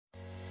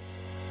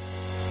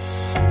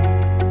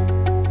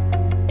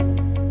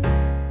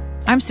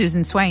I'm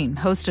Susan Swain,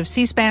 host of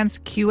C-SPAN's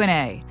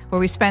Q&A, where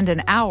we spend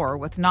an hour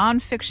with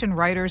nonfiction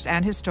writers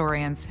and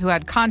historians who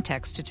add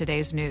context to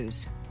today's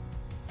news.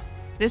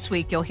 This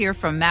week, you'll hear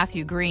from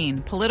Matthew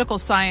Green, political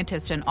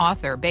scientist and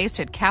author based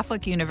at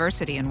Catholic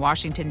University in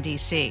Washington,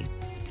 D.C.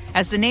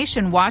 As the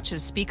nation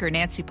watches Speaker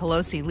Nancy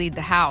Pelosi lead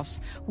the House,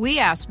 we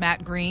asked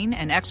Matt Green,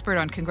 an expert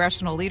on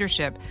congressional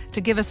leadership,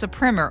 to give us a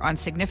primer on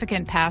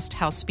significant past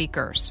House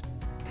speakers.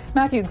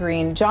 Matthew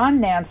Green,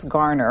 John Nance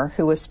Garner,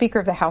 who was Speaker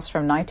of the House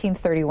from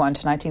 1931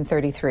 to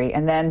 1933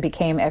 and then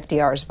became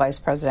FDR's vice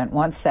president,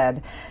 once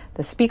said,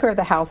 "The Speaker of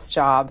the House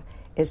job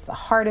is the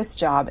hardest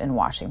job in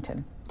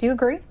Washington." Do you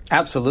agree?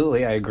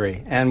 Absolutely, I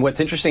agree. And what's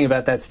interesting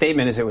about that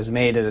statement is it was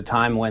made at a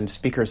time when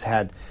speakers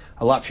had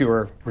a lot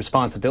fewer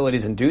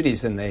responsibilities and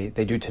duties than they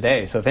do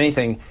today. So if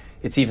anything,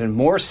 it's even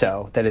more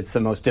so that it's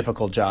the most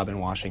difficult job in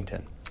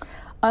Washington.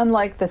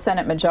 Unlike the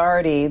Senate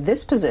majority,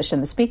 this position,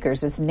 the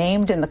Speaker's, is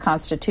named in the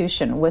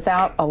Constitution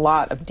without a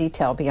lot of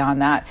detail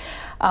beyond that.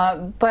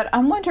 But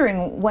I'm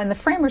wondering, when the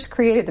framers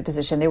created the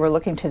position, they were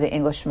looking to the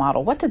English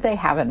model. What did they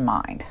have in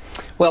mind?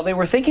 Well, they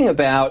were thinking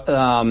about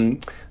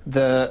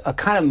a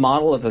kind of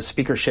model of the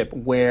speakership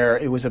where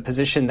it was a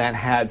position that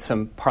had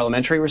some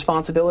parliamentary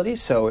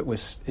responsibilities. So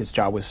his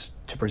job was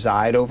to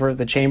preside over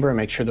the chamber and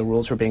make sure the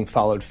rules were being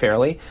followed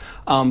fairly.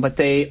 But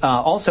they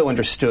also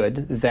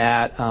understood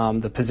that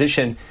the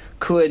position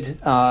could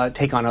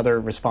take on other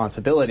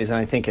responsibilities, and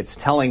I think it's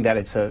telling that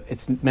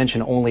it's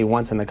mentioned only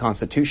once in the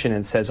Constitution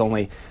and says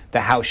only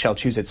the House shall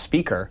choose its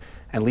Speaker,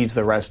 and leaves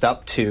the rest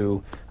up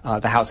to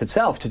the House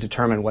itself to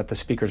determine what the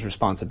Speaker's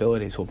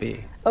responsibilities will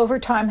be. Over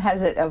time,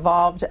 has it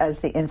evolved as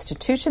the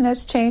institution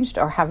has changed,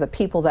 or have the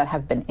people that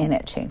have been in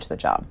it changed the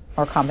job,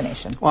 or a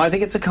combination? Well, I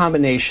think it's a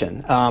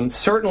combination.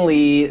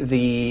 Certainly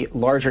the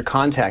larger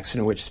context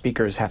in which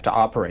speakers have to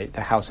operate,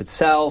 the House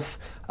itself,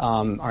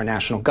 our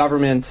national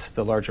governments,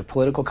 the larger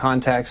political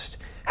context,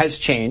 has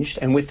changed,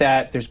 and with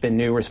that, there's been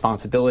new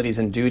responsibilities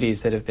and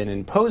duties that have been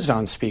imposed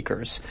on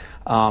speakers.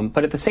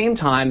 But at the same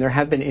time, there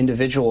have been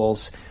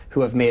individuals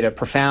who have made a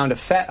profound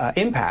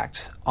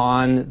impact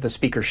on the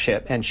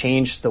speakership and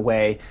changed the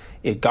way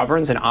it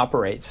governs and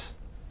operates.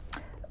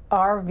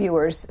 Our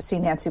viewers see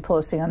Nancy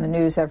Pelosi on the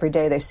news every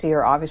day. They see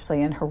her,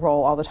 obviously, in her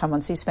role all the time on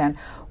C-SPAN.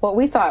 What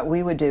we thought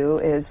we would do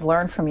is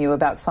learn from you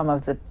about some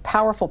of the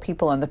powerful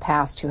people in the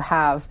past who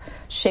have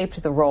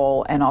shaped the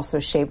role and also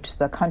shaped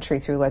the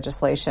country through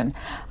legislation.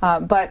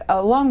 But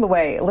along the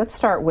way, let's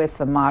start with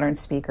the modern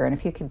speaker. And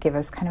if you could give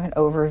us kind of an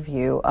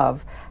overview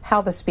of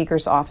how the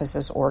Speaker's office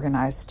is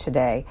organized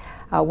today.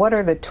 What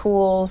are the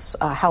tools?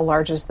 How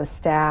large is the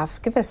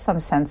staff? Give us some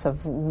sense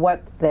of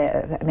what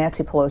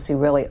Nancy Pelosi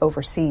really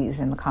oversees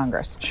in the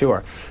Congress.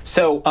 Sure.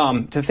 So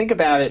to think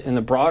about it in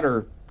the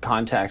broader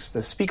context,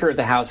 the Speaker of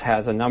the House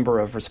has a number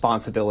of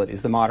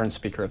responsibilities, the modern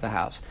Speaker of the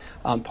House.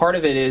 Part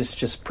of it is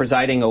just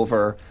presiding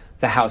over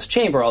the House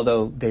chamber,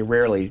 although they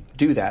rarely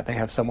do that. They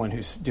have someone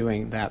who's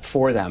doing that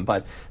for them.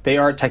 But they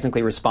are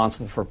technically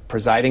responsible for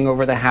presiding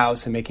over the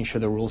House and making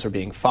sure the rules are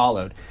being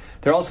followed.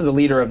 They're also the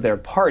leader of their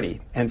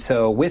party. And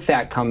so with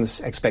that comes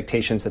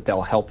expectations that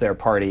they'll help their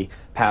party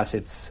pass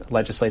its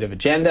legislative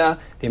agenda.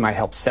 They might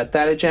help set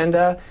that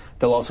agenda.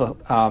 They'll also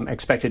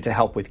expected to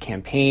help with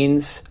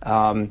campaigns,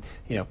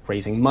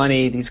 raising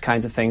money, these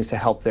kinds of things to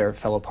help their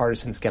fellow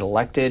partisans get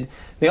elected.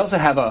 They also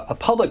have a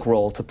public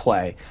role to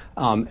play.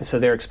 So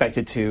they're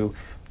expected to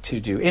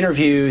do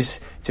interviews,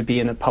 to be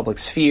in the public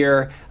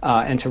sphere,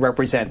 and to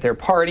represent their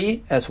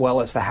party as well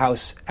as the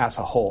House as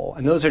a whole.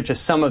 And those are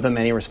just some of the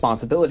many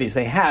responsibilities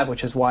they have,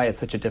 which is why it's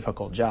such a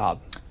difficult job.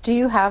 Do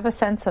you have a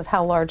sense of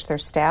how large their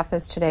staff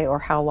is today, or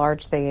how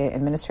large the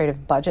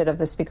administrative budget of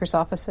the Speaker's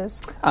office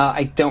is?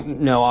 I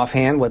don't know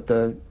offhand what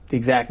the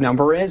exact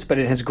number is, but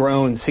it has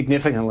grown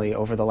significantly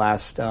over the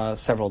last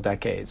several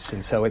decades,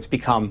 and so it's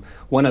become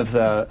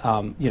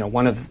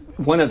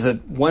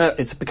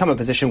it's become a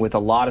position with a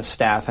lot of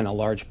staff and a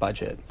large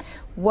budget.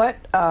 What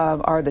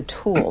are the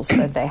tools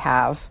that they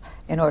have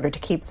in order to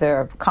keep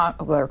their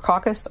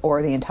caucus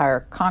or the entire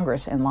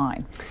Congress in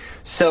line?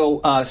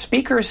 So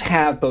speakers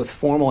have both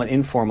formal and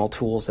informal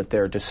tools at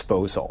their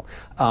disposal.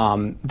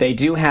 They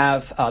do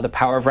have the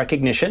power of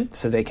recognition,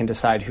 so they can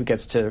decide who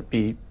gets to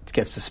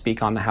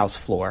speak on the House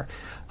floor.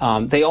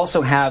 They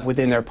also have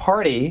within their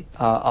party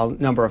a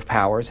number of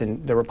powers,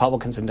 and the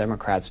Republicans and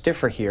Democrats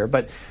differ here,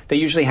 but they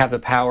usually have the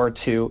power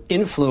to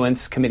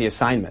influence committee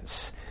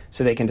assignments.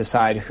 So they can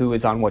decide who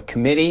is on what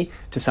committee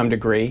to some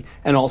degree,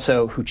 and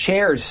also who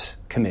chairs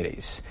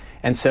committees.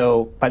 And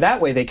so by that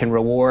way, they can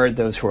reward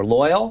those who are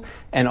loyal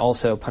and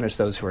also punish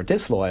those who are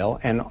disloyal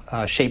and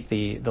shape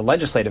the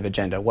legislative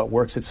agenda, what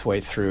works its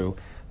way through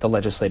the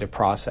legislative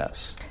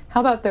process. How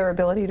about their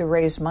ability to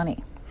raise money?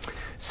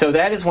 So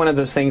that is one of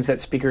those things that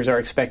speakers are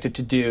expected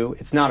to do.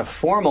 It's not a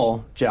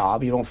formal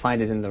job. You don't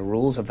find it in the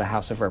rules of the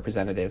House of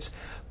Representatives,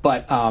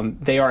 but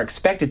they are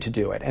expected to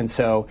do it. And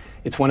so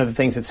it's one of the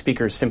things that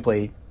speakers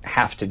simply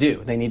have to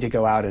do. They need to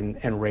go out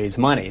and raise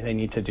money. They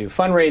need to do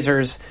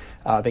fundraisers.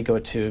 They go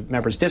to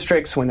members'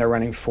 districts when they're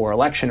running for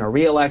election or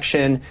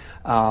re-election.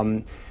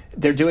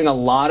 they're doing a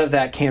lot of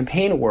that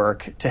campaign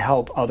work to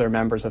help other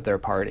members of their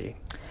party.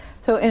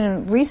 So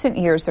in recent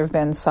years, there have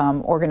been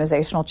some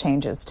organizational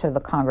changes to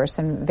the Congress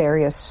and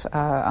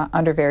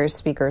under various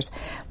speakers.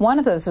 One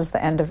of those is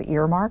the end of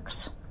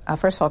earmarks.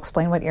 First of all,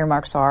 explain what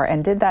earmarks are,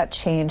 and did that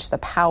change the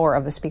power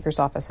of the Speaker's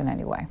office in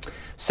any way?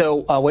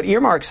 So what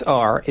earmarks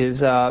are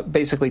is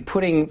basically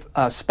putting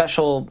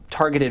special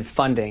targeted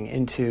funding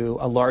into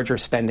a larger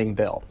spending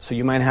bill. So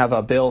you might have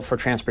a bill for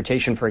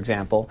transportation, for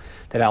example,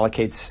 that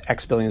allocates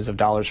X billions of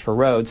dollars for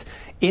roads.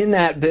 In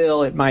that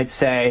bill, it might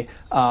say,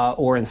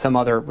 or in some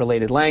other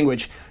related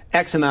language,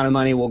 X amount of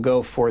money will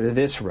go for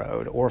this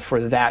road or for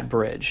that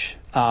bridge.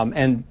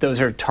 And those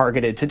are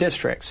targeted to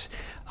districts.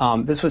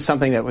 This was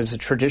something that was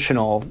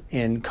traditional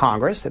in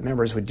Congress, that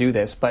members would do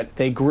this, but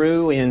they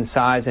grew in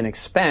size and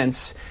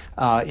expense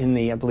in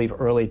the, I believe,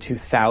 early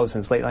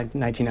 2000s, late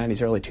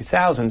 1990s, early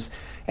 2000s.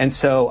 And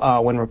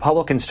so when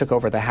Republicans took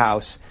over the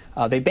House,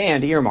 they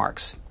banned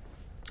earmarks.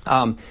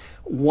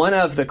 One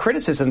of the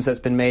criticisms that's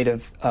been made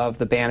of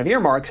the ban of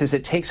earmarks is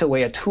it takes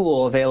away a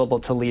tool available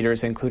to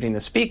leaders, including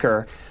the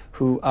Speaker,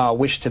 who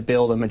wish to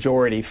build a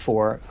majority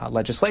for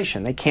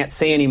legislation. They can't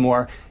say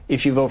anymore,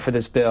 if you vote for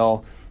this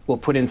bill, we'll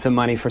put in some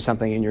money for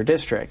something in your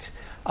district.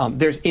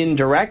 There's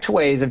indirect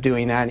ways of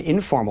doing that,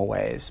 informal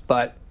ways,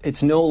 but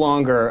it's no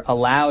longer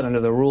allowed under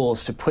the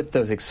rules to put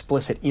those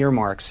explicit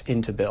earmarks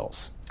into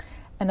bills.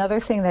 Another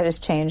thing that has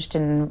changed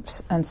in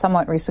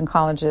somewhat recent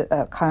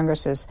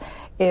Congresses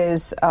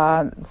is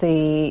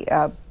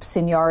the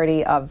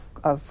seniority of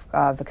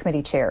the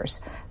committee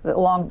chairs.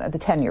 The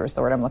tenure is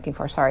the word I'm looking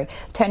for,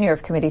 tenure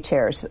of committee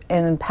chairs.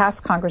 In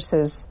past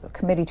Congresses,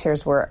 committee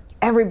chairs were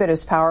every bit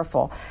as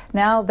powerful.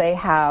 Now they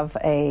have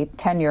a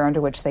tenure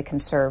under which they can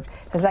serve.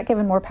 Has that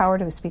given more power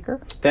to the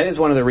Speaker? That is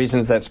one of the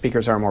reasons that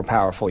speakers are more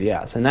powerful,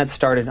 yes. And that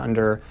started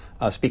under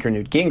Speaker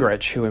Newt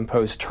Gingrich, who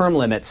imposed term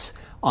limits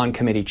on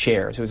committee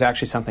chairs. It was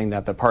actually something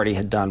that the party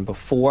had done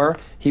before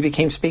he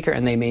became Speaker,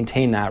 and they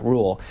maintained that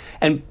rule.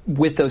 And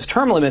with those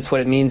term limits,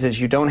 what it means is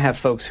you don't have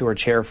folks who are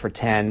chair for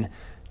 10,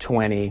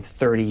 20,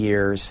 30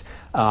 years,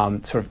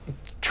 sort of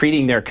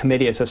treating their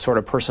committee as a sort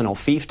of personal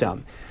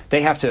fiefdom.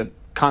 They have to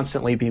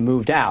constantly be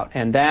moved out,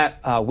 and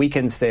that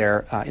weakens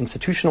their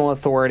institutional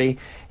authority,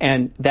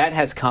 and that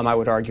has come, I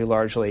would argue,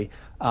 largely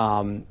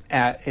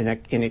that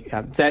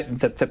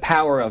the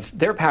power of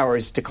their power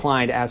is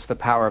declined as the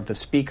power of the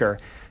Speaker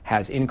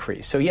has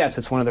increased. So yes,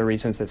 it's one of the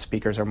reasons that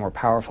speakers are more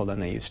powerful than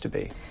they used to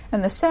be.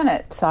 In the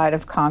Senate side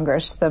of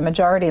Congress, the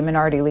majority and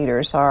minority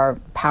leaders are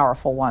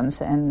powerful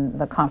ones in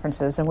the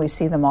conferences, and we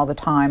see them all the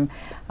time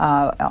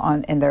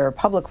in their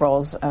public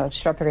roles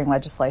shepherding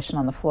legislation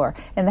on the floor.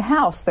 In the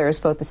House, there's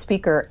both the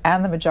Speaker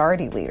and the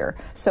majority leader.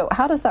 So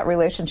how does that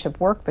relationship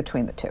work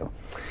between the two?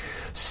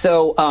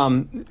 So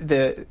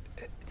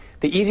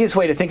the easiest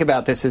way to think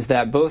about this is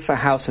that both the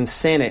House and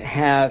Senate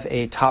have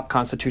a top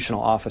constitutional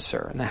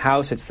officer. In the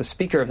House, it's the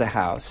Speaker of the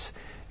House,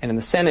 and in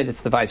the Senate,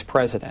 it's the Vice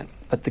President.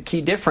 But the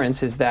key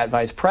difference is that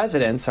Vice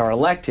Presidents are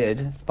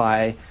elected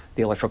by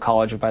the Electoral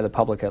College or by the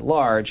public at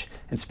large,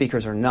 and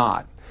Speakers are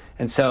not.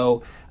 And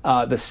so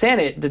the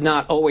Senate did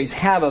not always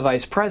have a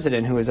Vice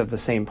President who is of the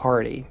same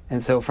party.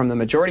 And so from the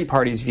majority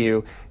party's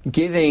view,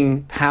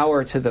 giving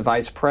power to the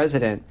Vice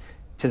President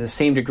to the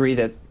same degree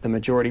that the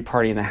majority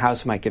party in the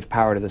House might give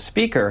power to the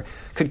Speaker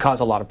could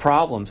cause a lot of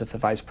problems if the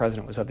Vice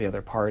President was of the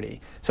other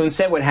party. So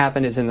instead what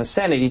happened is in the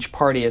Senate, each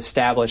party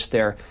established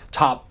their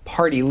top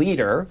party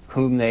leader,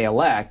 whom they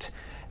elect,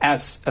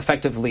 as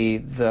effectively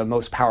the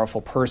most powerful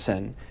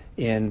person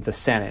in the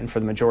Senate. And for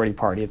the majority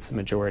party, it's the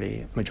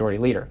majority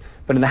leader.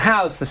 But in the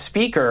House, the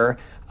Speaker,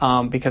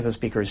 because the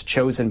Speaker is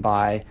chosen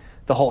by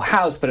the whole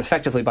House, but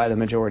effectively by the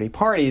majority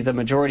party, the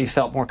majority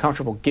felt more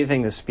comfortable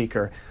giving the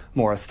Speaker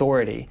more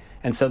authority.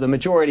 And so the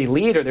majority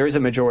leader, there is a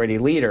majority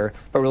leader,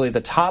 but really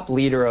the top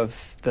leader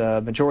of the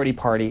majority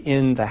party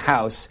in the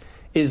House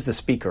is the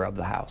Speaker of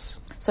the House.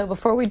 So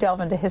before we delve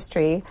into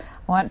history,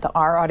 I want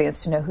our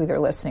audience to know who they're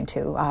listening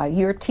to.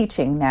 You're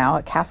teaching now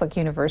at Catholic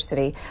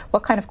University.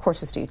 What kind of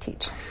courses do you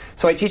teach?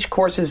 So I teach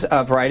courses,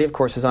 a variety of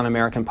courses on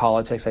American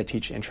politics. I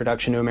teach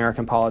Introduction to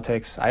American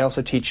Politics. I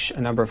also teach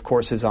a number of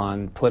courses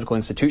on political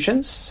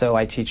institutions. So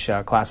I teach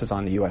classes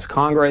on the U.S.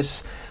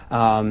 Congress.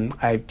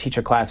 I teach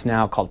a class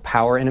now called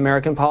Power in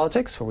American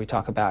Politics, where we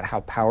talk about how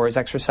power is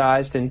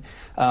exercised in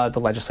the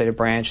legislative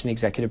branch and the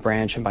executive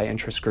branch and by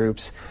interest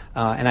groups.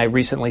 And I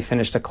recently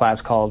finished a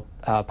class called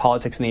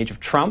Politics in the Age of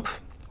Trump,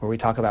 where we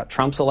talk about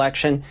Trump's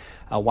election,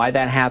 why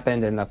that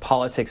happened, and the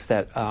politics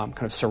that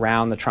kind of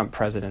surround the Trump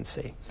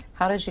presidency.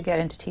 How did you get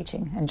into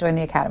teaching and join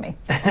the academy?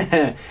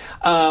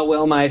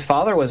 Well, my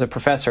father was a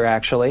professor,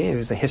 actually. He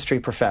was a history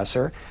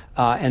professor.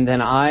 And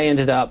then I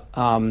ended up,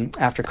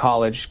 after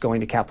college,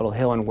 going to Capitol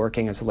Hill and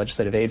working as a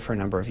legislative aide for a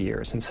number of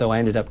years. And so I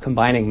ended up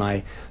combining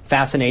my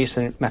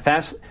fascination,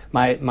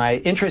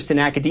 my interest in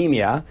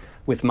academia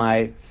with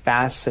my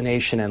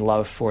fascination and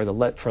love for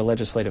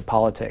legislative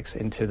politics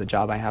into the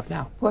job I have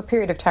now. What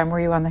period of time were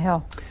you on the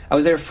Hill? I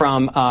was there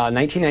from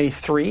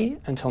 1993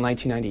 until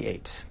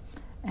 1998.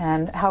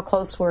 And how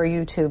close were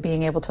you to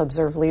being able to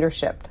observe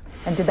leadership?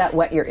 And did that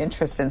whet your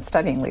interest in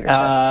studying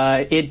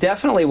leadership? It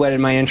definitely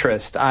whetted my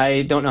interest.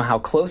 I don't know how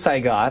close I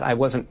got. I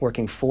wasn't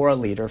working for a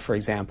leader, for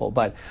example,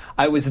 but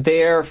I was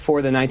there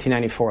for the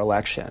 1994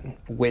 election,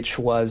 which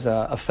was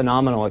a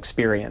phenomenal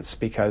experience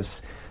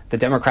because the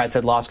Democrats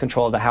had lost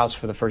control of the House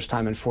for the first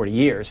time in 40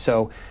 years.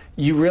 So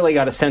you really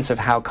got a sense of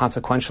how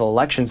consequential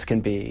elections can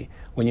be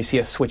when you see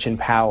a switch in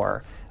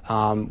power,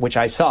 which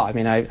I saw. I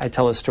mean, I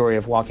tell a story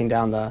of walking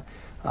down the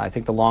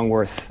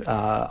Longworth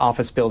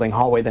office building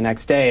hallway the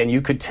next day, and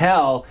you could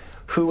tell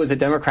who was a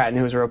Democrat and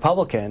who was a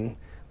Republican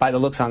by the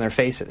looks on their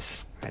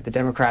faces. Right? The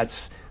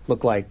Democrats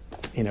looked like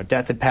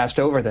death had passed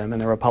over them,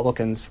 and the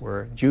Republicans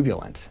were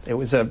jubilant. It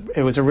was a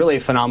really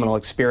phenomenal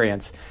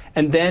experience.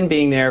 And then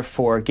being there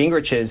for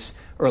Gingrich's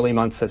early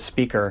months as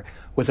Speaker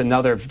was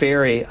another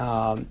very,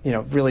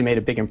 really made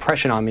a big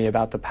impression on me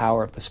about the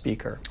power of the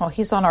Speaker. Well,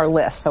 he's on our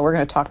list, so we're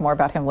going to talk more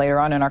about him later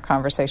on in our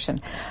conversation.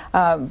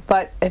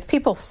 But if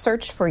people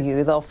search for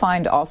you, they'll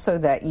find also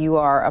that you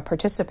are a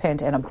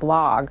participant in a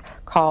blog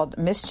called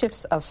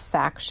Mischiefs of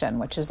Faction,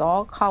 which is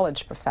all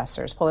college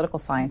professors, political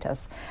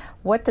scientists.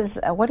 What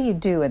do you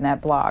do in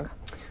that blog?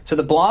 So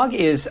the blog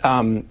is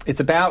it's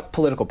about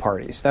political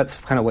parties. That's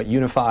kind of what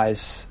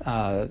unifies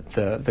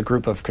the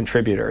group of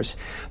contributors.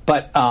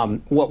 But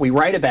what we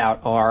write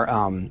about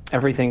are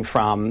everything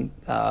from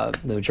the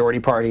majority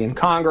party in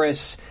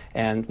Congress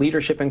and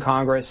leadership in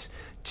Congress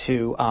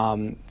to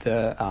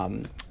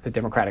the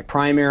Democratic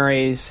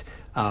primaries.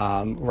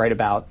 Write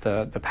about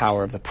the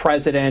power of the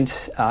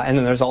president, and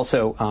then there's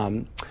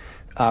also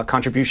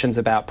contributions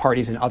about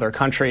parties in other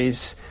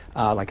countries,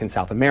 like in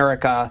South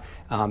America.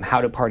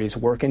 How do parties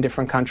work in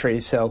different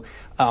countries? So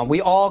we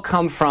all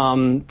come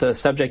from the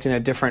subject in a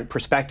different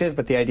perspective,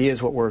 but the idea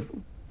is what we're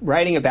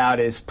writing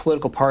about is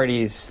political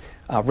parties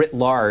writ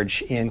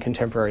large in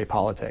contemporary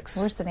politics.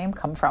 Where's the name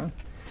come from?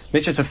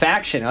 Mischiefs of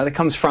Faction. It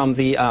comes from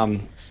the. I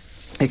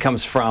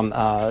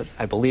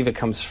believe it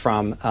comes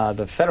from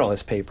the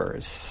Federalist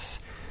Papers.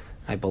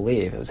 I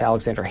believe it was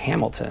Alexander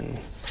Hamilton.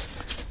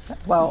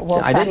 Well,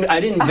 I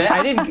didn't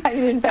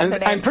invent the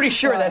name. I'm pretty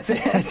sure that's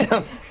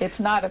it. It's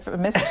not a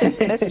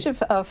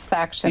mischief of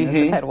faction is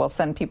the title. We'll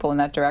send people in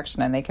that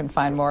direction, and they can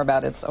find more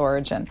about its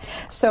origin.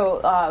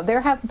 So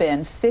there have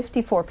been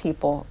 54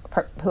 people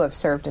who have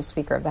served as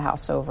Speaker of the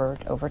House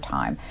over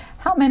time.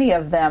 How many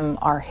of them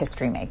are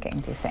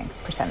history-making, do you think,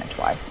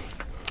 percentage-wise?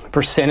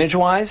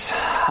 Percentage-wise,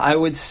 I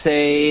would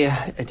say,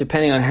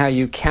 depending on how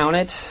you count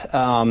it,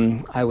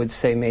 I would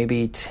say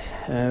maybe 10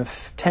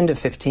 to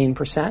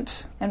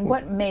 15%. And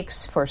what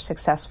makes for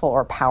successful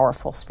or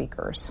powerful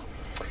speakers?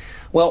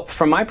 Well,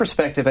 from my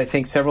perspective, I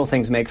think several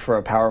things make for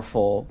a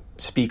powerful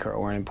speaker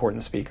or an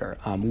important speaker.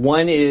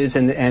 One is,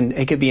 and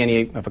it could be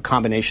any of a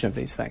combination of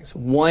these things.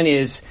 One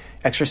is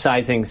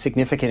exercising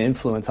significant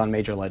influence on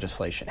major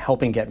legislation,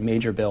 helping get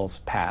major bills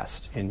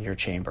passed in your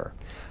chamber.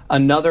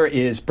 Another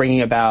is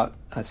bringing about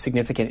a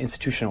significant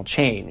institutional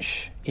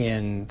change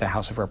in the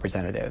House of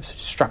Representatives,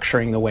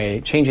 changing the way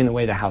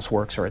the House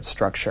works or its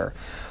structure.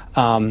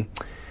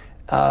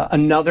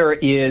 Another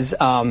is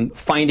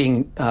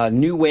finding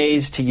new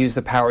ways to use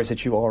the powers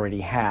that you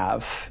already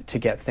have to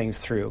get things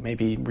through,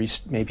 maybe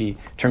in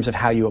terms of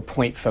how you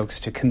appoint folks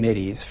to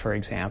committees, for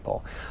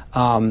example.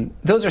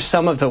 Those are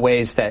some of the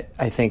ways that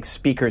I think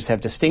speakers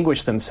have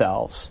distinguished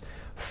themselves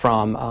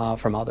from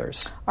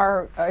others.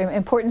 Are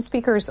important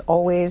speakers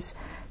always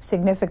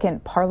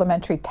significant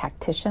parliamentary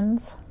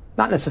tacticians?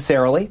 Not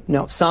necessarily.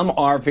 No, some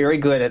are very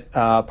good at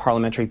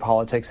parliamentary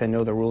politics and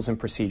know the rules and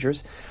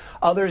procedures.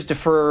 Others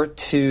defer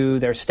to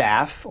their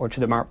staff or to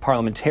the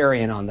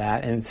parliamentarian on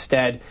that, and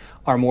instead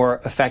are more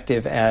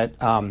effective at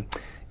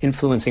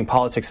influencing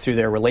politics through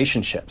their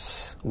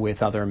relationships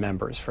with other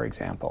members, for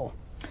example.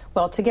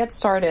 Well, to get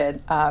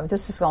started,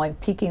 this is only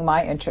piquing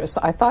my interest.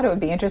 I thought it would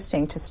be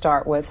interesting to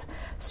start with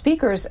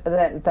speakers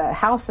that the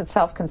House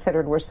itself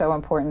considered were so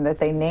important that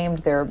they named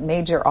their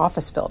major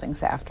office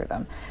buildings after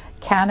them.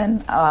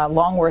 Cannon,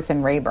 Longworth,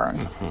 and Rayburn.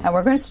 Mm-hmm. And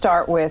we're going to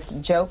start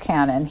with Joe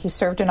Cannon. He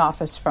served in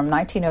office from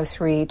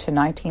 1903 to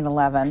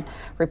 1911,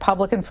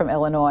 Republican from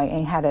Illinois, and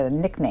he had a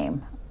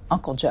nickname,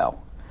 Uncle Joe.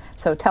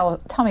 So tell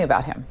me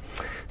about him.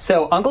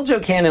 So Uncle Joe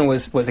Cannon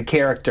was a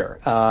character.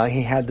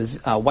 He had this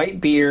white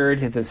beard,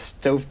 had this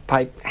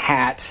stovepipe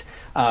hat,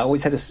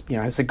 always had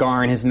a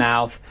cigar in his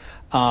mouth,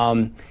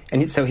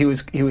 so he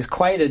was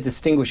quite a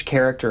distinguished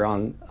character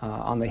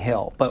on the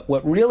Hill. But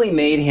what really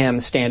made him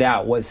stand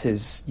out was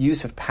his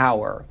use of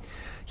power.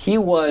 He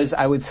was,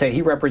 I would say,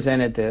 he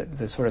represented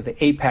the sort of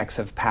the apex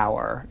of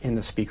power in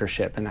the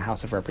speakership in the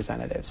House of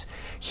Representatives.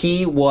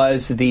 He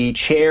was the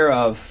chair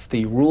of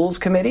the Rules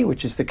Committee,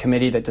 which is the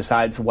committee that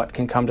decides what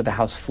can come to the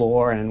House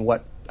floor and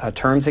what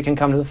terms it can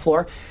come to the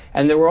floor.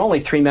 And there were only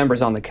 3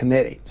 members on the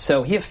committee.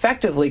 So he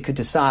effectively could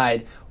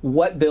decide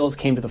what bills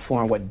came to the floor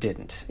and what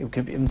didn't. It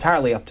could be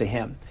entirely up to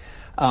him.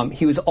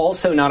 He was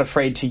also not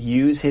afraid to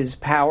use his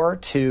power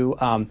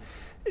to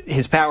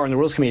his power in the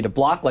Rules Committee to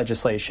block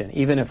legislation,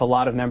 even if a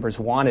lot of members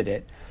wanted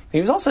it. And he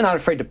was also not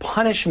afraid to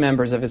punish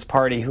members of his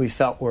party who he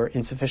felt were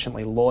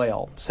insufficiently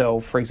loyal. So,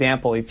 for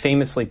example, he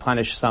famously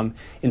punished some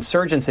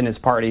insurgents in his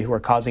party who were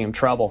causing him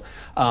trouble,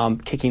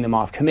 kicking them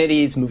off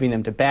committees, moving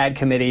them to bad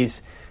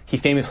committees. He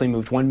famously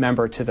moved one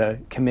member to the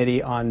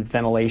Committee on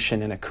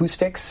Ventilation and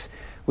Acoustics,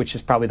 which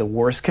is probably the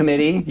worst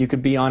committee you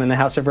could be on in the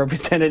House of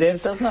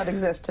Representatives. It does not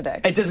exist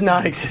today. It does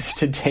not exist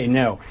today,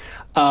 no.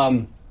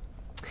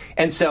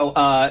 And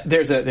so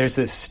there's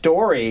this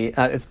story,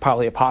 it's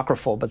probably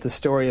apocryphal, but the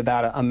story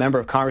about a member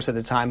of Congress at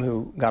the time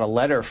who got a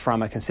letter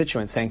from a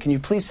constituent saying, "Can you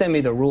please send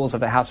me the rules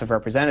of the House of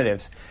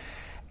Representatives?"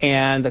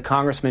 And the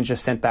congressman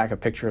just sent back a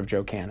picture of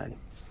Joe Cannon.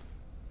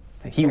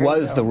 He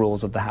was the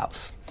rules of the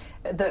House.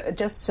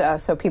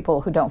 So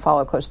people who don't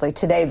follow closely,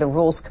 today the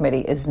Rules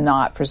Committee is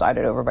not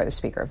presided over by the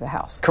Speaker of the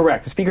House.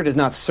 Correct. The Speaker does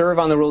not serve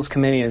on the Rules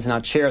Committee and is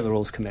not chair of the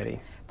Rules Committee.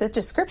 The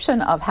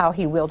description of how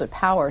he wielded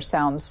power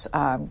sounds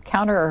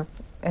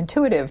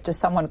counterintuitive to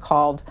someone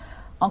called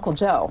Uncle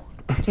Joe.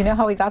 Do you know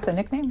how he got the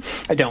nickname?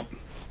 I don't.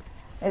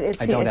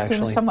 It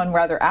seems someone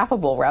rather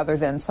affable rather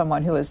than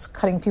someone who is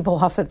cutting people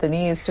off at the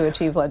knees to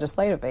achieve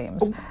legislative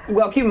aims.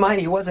 Well, keep in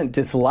mind, he wasn't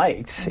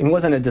disliked. He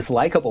wasn't a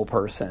dislikable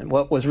person.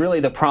 What was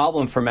really the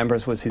problem for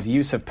members was his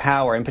use of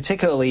power, and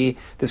particularly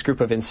this group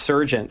of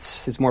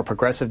insurgents, his more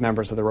progressive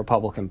members of the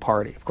Republican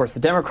Party. Of course, the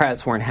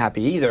Democrats weren't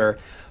happy either,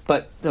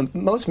 but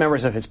most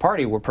members of his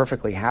party were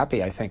perfectly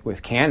happy, I think,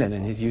 with Cannon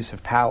and his use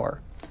of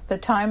power. The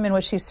time in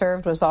which he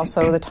served was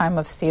also the time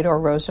of Theodore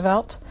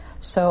Roosevelt.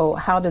 So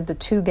how did the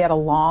two get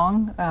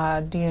along?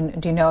 Do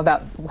you know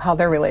about how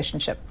their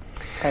relationship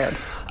fared?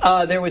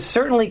 There was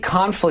certainly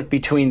conflict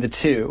between the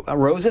two.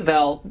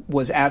 Roosevelt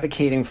was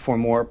advocating for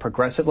more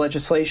progressive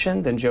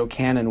legislation than Joe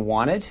Cannon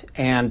wanted,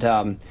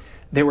 and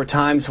there were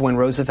times when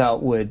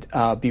Roosevelt would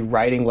be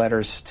writing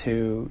letters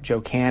to Joe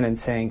Cannon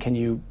saying, "Can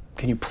you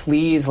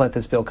please let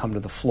this bill come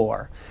to the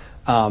floor?"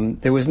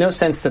 There was no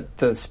sense that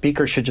the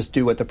Speaker should just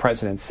do what the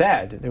President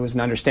said. There was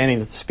an understanding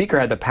that the Speaker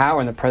had the power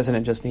and the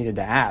President just needed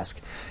to ask.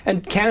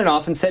 And Cannon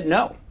often said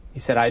no. He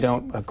said, "I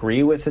don't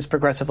agree with this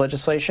progressive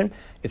legislation.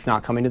 It's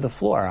not coming to the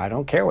floor. I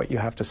don't care what you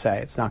have to say.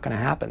 It's not going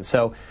to happen."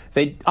 So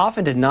they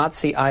often did not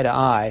see eye to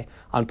eye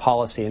on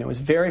policy, and it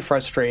was very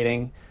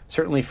frustrating,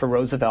 certainly for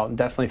Roosevelt and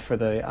definitely for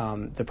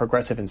the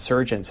progressive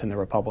insurgents in the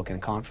Republican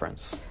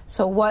conference.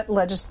 So what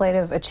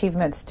legislative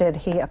achievements did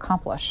he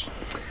accomplish?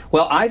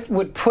 Well, I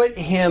would put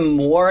him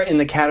more in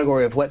the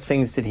category of what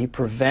things did he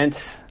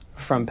prevent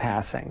from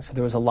passing. So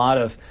there was a lot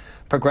of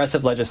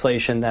progressive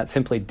legislation that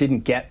simply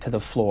didn't get to the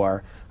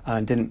floor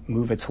and didn't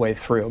move its way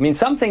through. I mean,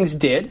 some things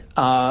did,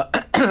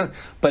 but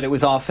it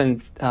was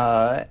often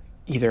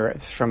either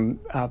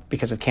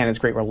because of Cannon's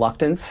great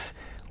reluctance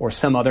or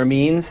some other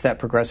means that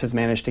progressives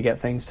managed to get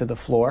things to the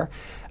floor.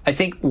 I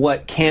think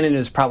what Cannon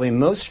is probably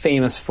most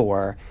famous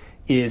for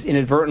is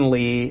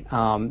inadvertently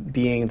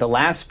being the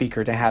last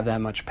speaker to have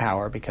that much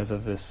power because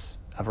of this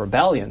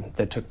rebellion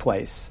that took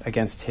place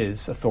against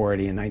his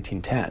authority in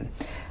 1910.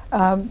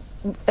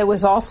 It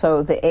was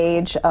also the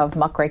age of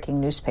muckraking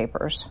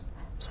newspapers.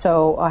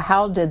 So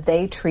how did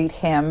they treat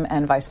him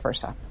and vice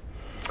versa?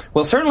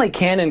 Well, certainly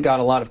Cannon got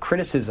a lot of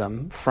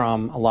criticism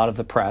from a lot of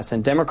the press,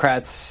 and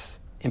Democrats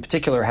in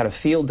particular had a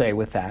field day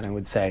with that and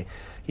would say,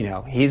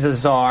 he's a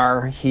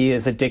czar, he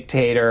is a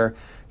dictator,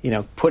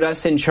 put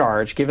us in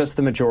charge, give us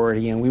the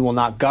majority, and we will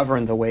not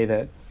govern the way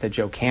that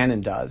Joe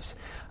Cannon does.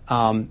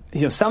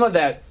 Some of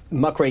that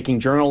muckraking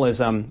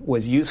journalism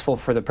was useful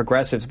for the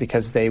progressives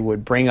because they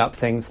would bring up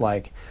things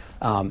like,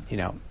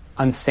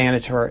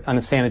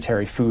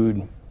 unsanitary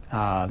food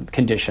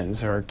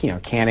conditions or,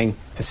 canning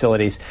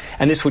facilities.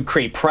 And this would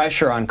create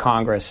pressure on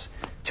Congress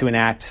to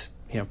enact,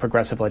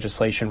 progressive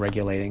legislation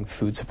regulating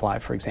food supply,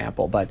 for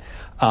example. But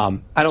I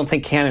don't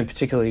think Cannon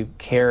particularly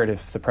cared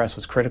if the press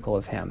was critical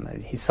of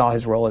him. He saw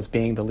his role as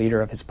being the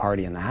leader of his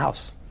party in the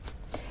House.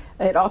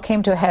 It all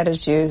came to a head,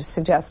 as you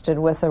suggested,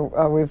 with a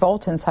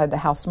revolt inside the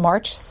House,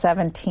 March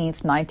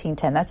 17th,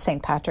 1910. That's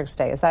St. Patrick's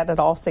Day. Is that at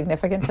all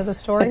significant to the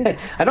story?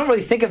 I don't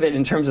really think of it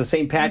in terms of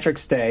St.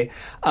 Patrick's Day.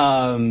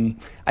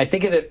 I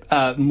think of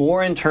it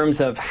more in terms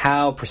of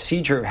how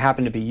procedure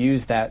happened to be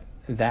used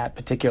that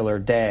particular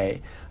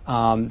day.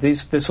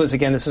 This was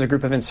a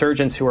group of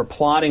insurgents who were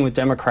plotting with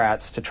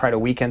Democrats to try to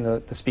weaken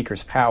the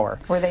Speaker's power.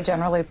 Were they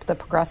generally the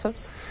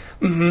progressives?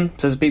 Mm-hmm.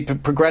 So it'd be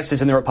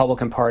progressives in the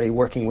Republican Party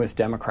working with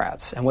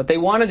Democrats. And what they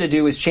wanted to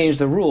do was change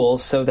the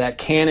rules so that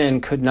Cannon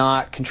could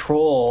not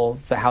control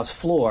the House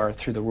floor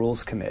through the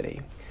Rules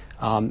Committee.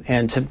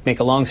 And to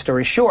make a long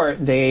story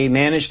short, they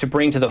managed to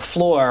bring to the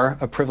floor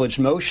a privileged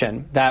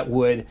motion that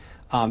would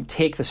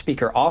take the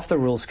Speaker off the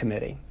Rules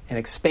Committee and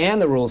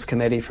expand the Rules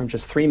Committee from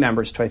just 3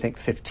 members to, I think,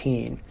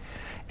 15.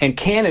 And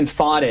Cannon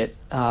fought it.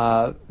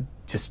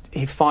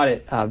 He fought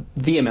it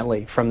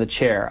vehemently from the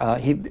chair.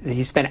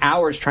 He spent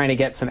hours trying to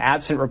get some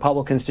absent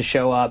Republicans to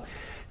show up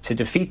to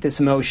defeat this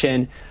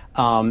motion,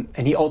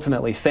 and he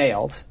ultimately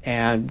failed.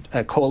 And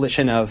a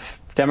coalition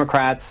of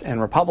Democrats and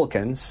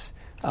Republicans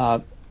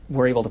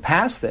were able to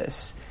pass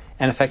this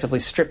and effectively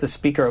strip the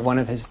Speaker of one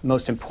of his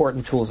most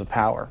important tools of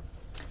power.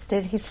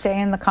 Did he stay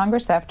in the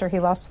Congress after he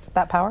lost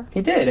that power?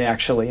 He did,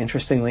 actually,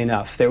 interestingly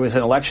enough. There was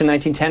an election in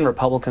 1910.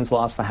 Republicans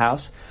lost the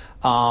House.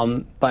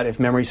 But if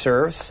memory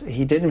serves,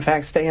 he did, in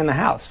fact, stay in the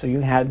House. So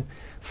you had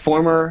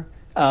former,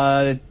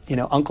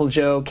 Uncle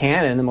Joe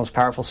Cannon, the most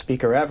powerful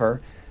speaker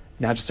ever,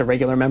 now just a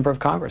regular member of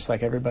Congress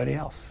like everybody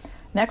else.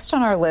 Next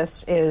on our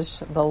list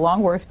is the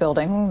Longworth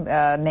Building,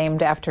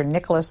 named after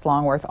Nicholas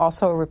Longworth,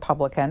 also a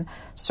Republican,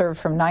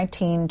 served from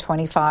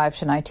 1925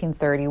 to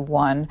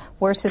 1931.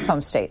 Where's his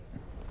home state?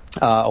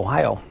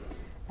 Ohio.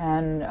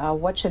 And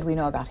what should we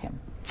know about him?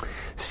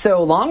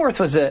 So Longworth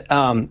was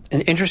an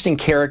interesting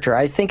character.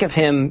 I think of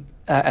him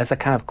as a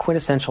kind of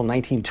quintessential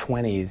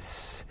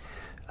 1920s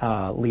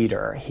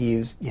leader. He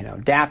was,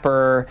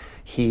 dapper.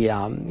 He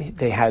and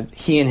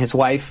his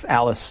wife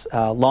Alice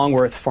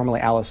Longworth, formerly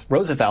Alice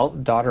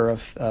Roosevelt, daughter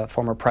of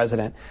former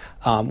president,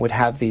 would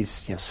have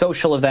these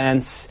social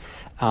events.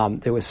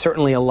 There was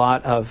certainly a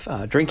lot of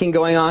drinking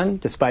going on,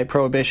 despite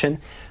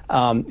prohibition.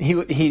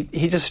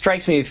 He just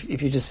strikes me,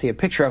 if you just see a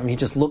picture of him, he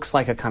just looks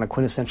like a kind of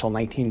quintessential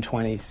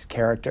 1920s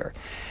character.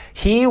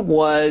 He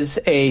was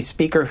a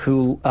speaker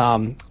who,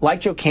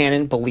 like Joe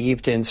Cannon,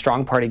 believed in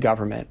strong party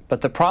government.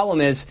 But the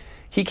problem is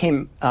he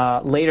came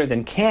later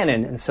than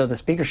Cannon, and so the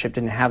speakership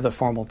didn't have the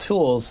formal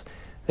tools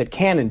that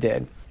Cannon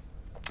did.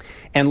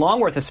 And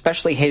Longworth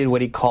especially hated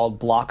what he called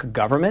block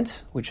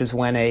government, which is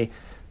when a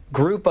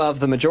group of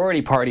the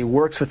majority party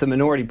works with the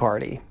minority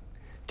party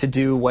to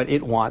do what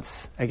it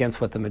wants against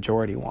what the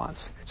majority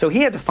wants. So he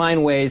had to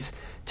find ways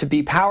to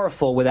be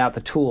powerful without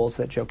the tools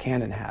that Joe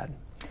Cannon had.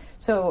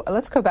 So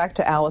let's go back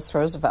to Alice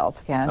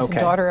Roosevelt again, Okay.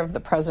 daughter of the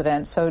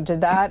president. So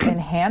did that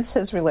enhance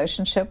his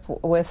relationship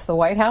with the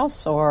White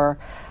House, or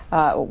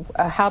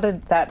how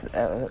did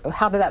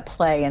that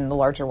play in the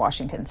larger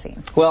Washington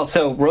scene? Well,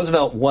 so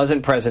Roosevelt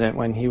wasn't president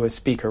when he was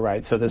speaker,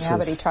 right? So this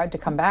was... but he tried to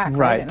come back,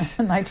 right?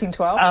 In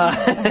 1912?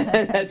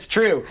 That's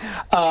true.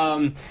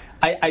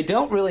 I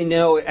don't really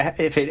know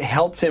if it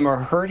helped him or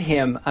hurt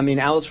him. I mean,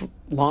 Alice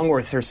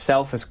Longworth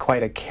herself is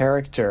quite a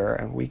character,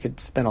 and we could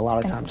spend a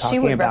lot of time talking about her. She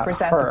would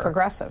represent the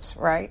progressives,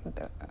 right?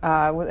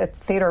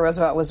 Theodore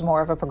Roosevelt was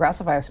more of a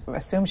progressive. I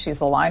assume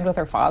she's aligned with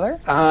her father?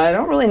 I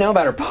don't really know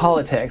about her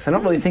politics. I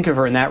don't really think of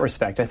her in that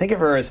respect. I think of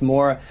her as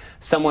more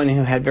someone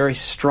who had very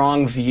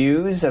strong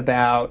views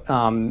about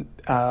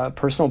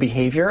personal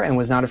behavior and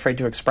was not afraid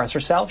to express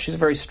herself. She's a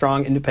very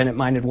strong,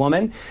 independent-minded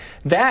woman.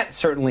 That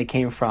certainly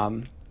came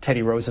from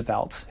Teddy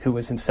Roosevelt, who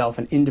was himself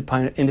an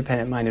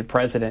independent-minded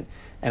president,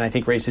 and I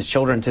think raised his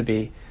children to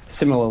be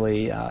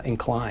similarly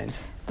inclined.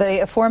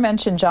 The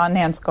aforementioned John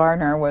Nance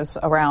Garner was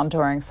around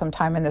during some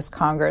time in this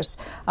Congress.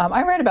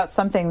 I read about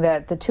something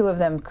that the two of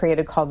them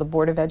created called the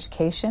Board of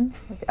Education,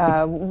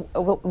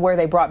 where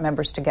they brought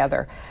members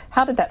together.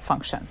 How did that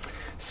function?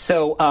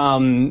 So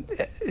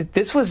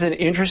this was an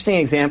interesting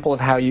example of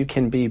how you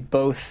can be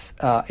both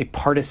a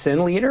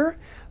partisan leader,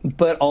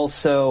 but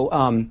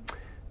also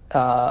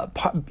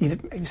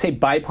say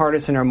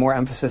bipartisan or more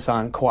emphasis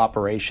on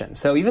cooperation.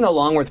 So even though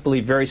Longworth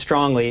believed very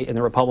strongly in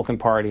the Republican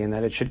Party and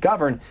that it should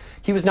govern,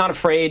 he was not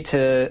afraid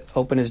to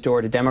open his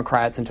door to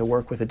Democrats and to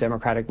work with the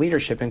Democratic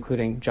leadership,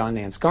 including John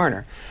Nance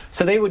Garner.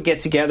 So they would get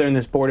together in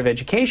this Board of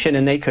Education,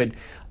 and they could,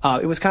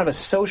 it was kind of a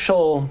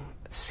social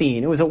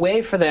scene. It was a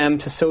way for them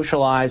to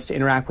socialize, to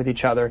interact with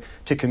each other,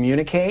 to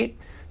communicate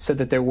so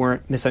that there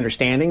weren't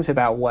misunderstandings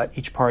about what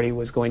each party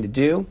was going to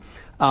do.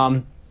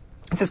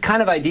 It's this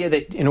kind of idea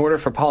that in order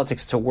for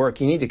politics to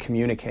work, you need to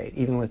communicate,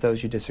 even with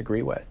those you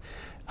disagree with.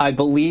 I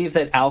believe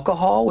that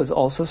alcohol was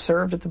also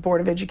served at the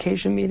Board of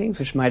Education meetings,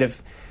 which might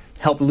have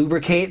helped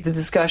lubricate the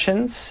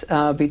discussions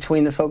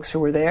between the folks who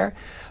were there.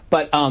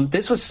 But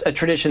this was a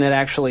tradition that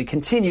actually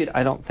continued.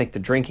 I don't think the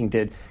drinking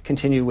did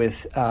continue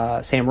with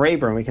Sam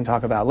Rayburn, we can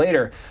talk about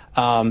later.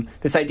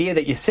 This idea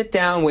that you sit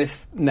down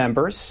with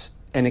members,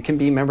 and it can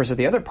be members of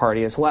the other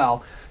party as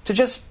well, to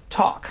just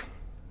talk,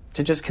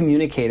 to just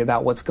communicate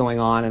about what's going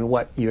on and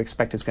what you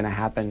expect is going to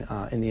happen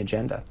in the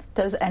agenda.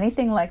 Does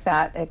anything like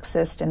that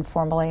exist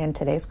informally in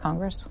today's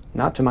Congress?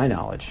 Not to my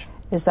knowledge.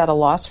 Is that a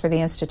loss for the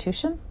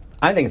institution?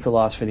 I think it's a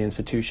loss for the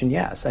institution,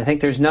 yes. I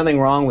think there's nothing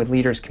wrong with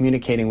leaders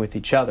communicating with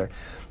each other.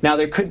 Now,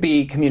 there could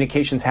be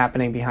communications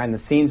happening behind the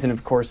scenes, and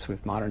of course,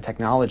 with modern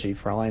technology,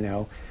 for all I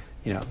know,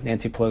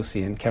 Nancy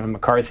Pelosi and Kevin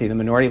McCarthy, the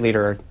minority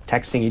leader, are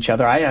texting each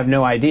other. I have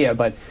no idea,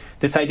 but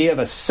this idea of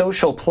a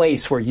social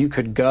place where you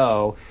could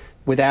go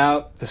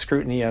without the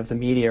scrutiny of the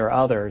media or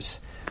others,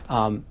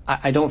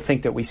 I don't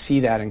think that we see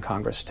that in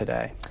Congress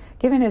today.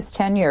 Given his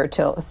tenure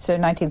to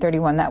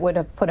 1931, that would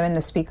have put him in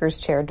the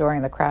Speaker's chair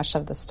during the crash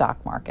of the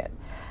stock market.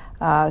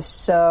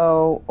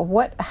 So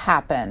what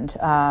happened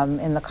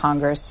in the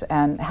Congress,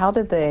 and how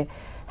did the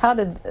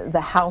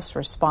House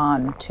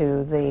respond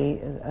to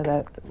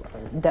the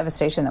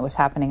devastation that was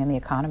happening in the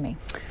economy?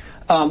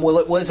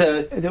 Well,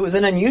 there was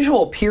an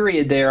unusual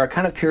period there, a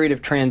kind of period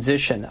of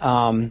transition.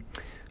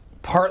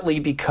 Partly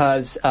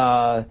because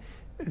at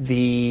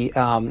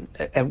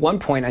one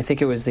point, I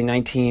think it was the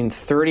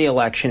 1930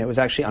 election, it was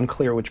actually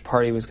unclear which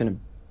party was going to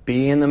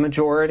be in the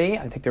majority.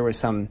 I think there was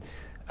some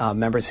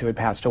members who had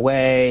passed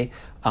away.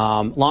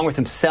 Longworth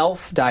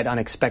himself died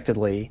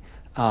unexpectedly,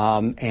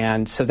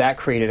 and so that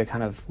created a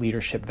kind of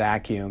leadership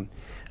vacuum.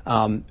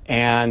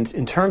 And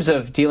in terms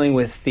of dealing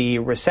with the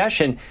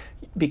recession,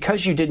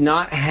 because you didn't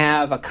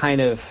have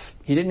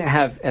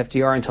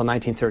FDR until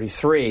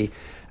 1933,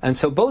 and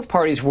so both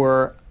parties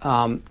were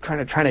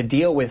trying to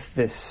deal with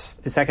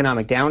this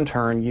economic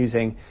downturn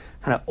using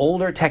kind of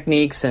older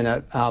techniques and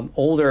an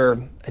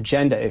older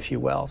agenda, if you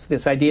will. So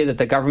this idea that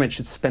the government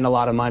should spend a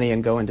lot of money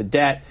and go into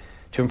debt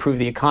to improve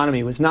the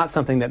economy was not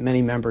something that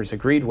many members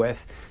agreed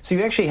with. So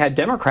you actually had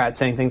Democrats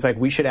saying things like,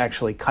 we should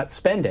actually cut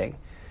spending,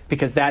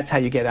 because that's how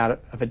you get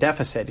out of a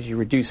deficit, is you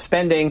reduce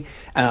spending,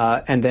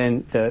 and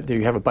then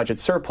you have a budget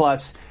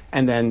surplus,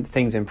 and then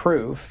things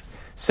improve.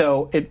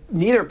 So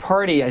neither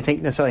party, I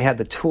think, necessarily had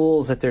the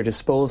tools at their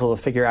disposal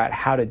to figure out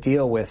how to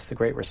deal with the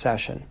Great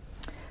Recession.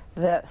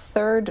 The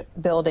third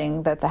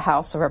building that the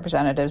House of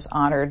Representatives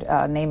honored,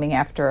 naming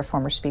after a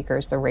former speaker,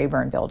 is the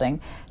Rayburn Building,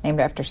 named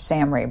after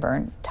Sam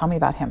Rayburn. Tell me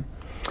about him.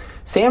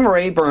 Sam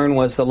Rayburn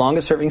was the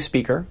longest-serving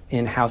speaker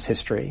in House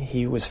history.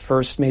 He was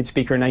first made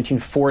speaker in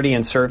 1940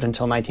 and served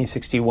until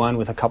 1961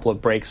 with a couple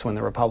of breaks when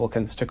the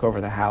Republicans took over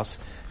the House,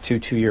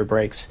 two-year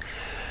breaks.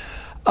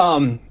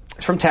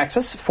 From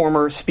Texas,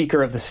 former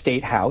Speaker of the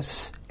State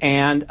House,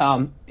 and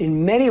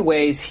in many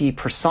ways he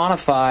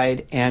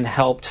personified and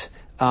helped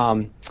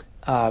kind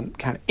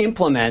of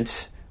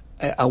implement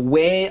a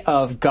way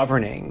of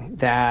governing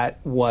that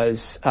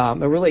was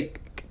really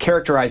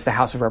characterized the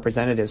House of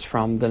Representatives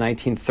from the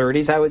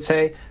 1930s, I would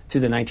say,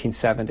 through the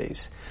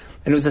 1970s.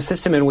 And it was a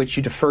system in which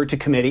you deferred to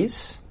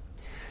committees,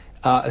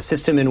 a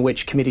system in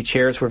which committee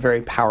chairs were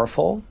very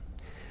powerful.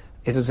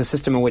 It was a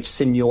system in which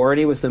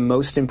seniority was the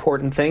most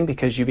important thing,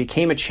 because you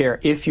became a chair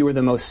if you were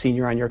the most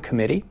senior on your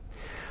committee.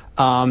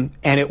 And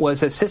it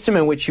was a system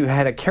in which you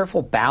had a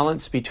careful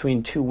balance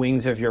between two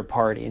wings of your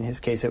party. In his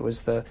case, it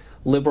was the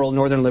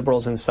Northern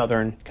liberals and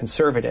Southern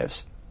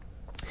conservatives.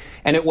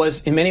 And it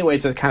was, in many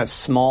ways, a kind of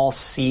small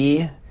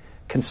C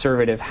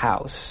conservative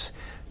House.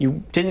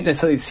 You didn't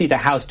necessarily see the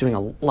House doing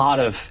a lot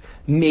of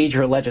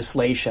major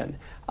legislation.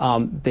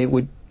 They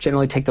would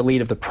generally take the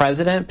lead of the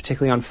president,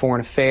 particularly on foreign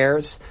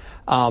affairs.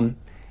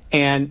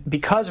 And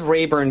because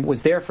Rayburn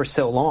was there for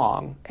so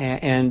long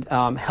and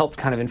helped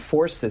kind of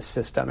enforce this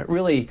system, it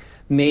really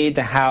made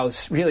the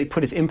House, really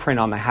put his imprint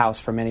on the House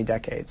for many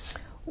decades.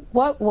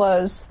 What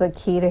was the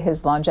key to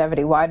his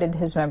longevity? Why did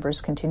his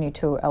members continue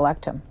to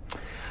elect him?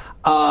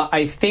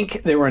 I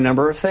think there were a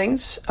number of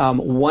things.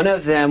 One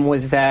of them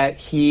was that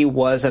he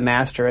was a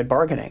master at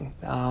bargaining.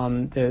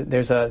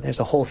 There's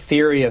a whole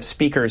theory of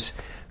speakers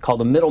called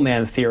the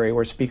middleman theory,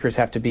 where speakers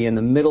have to be in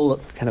the middle,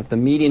 kind of the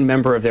median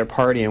member of their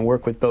party, and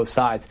work with both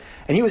sides.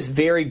 And he was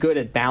very good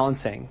at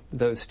balancing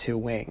those two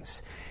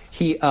wings.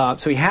 He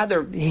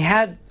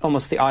had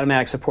almost the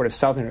automatic support of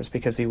Southerners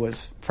because he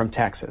was from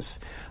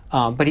Texas.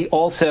 But he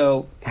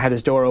also had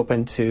his door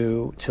open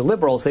to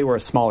liberals. They were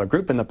a smaller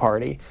group in the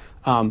party,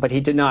 but he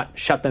did not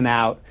shut them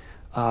out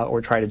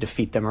or try to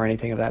defeat them or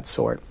anything of that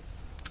sort.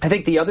 I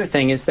think the other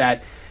thing is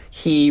that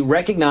he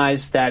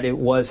recognized that it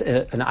was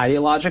an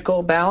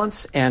ideological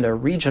balance and a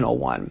regional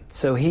one.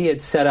 So he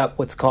had set up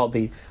what's called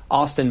the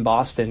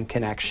Austin-Boston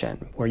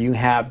connection, where you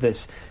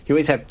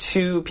always have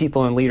two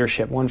people in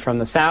leadership, one from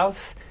the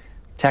South,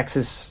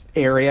 Texas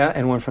area,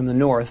 and one from the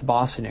North,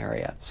 Boston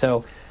area.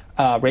 So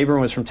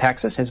Rayburn was from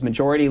Texas. His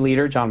majority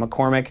leader, John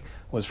McCormick,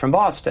 was from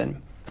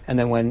Boston. And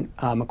then when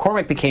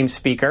McCormick became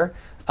Speaker,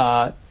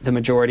 the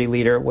majority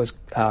leader was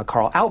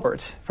Carl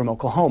Albert from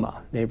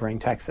Oklahoma, neighboring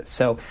Texas.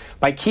 So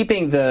by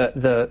keeping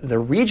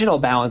the regional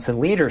balance in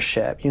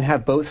leadership, you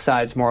have both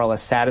sides more or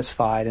less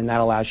satisfied, and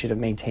that allows you to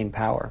maintain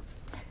power.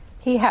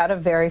 He had a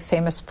very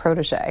famous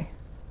protege,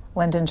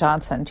 Lyndon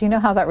Johnson. Do you know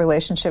how that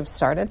relationship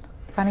started,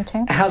 by any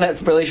chance? How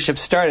that relationship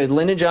started?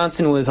 Lyndon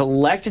Johnson was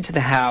elected to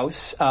the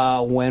House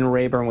when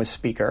Rayburn was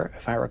Speaker,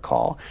 if I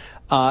recall.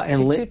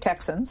 Two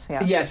Texans,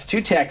 yeah. Yes,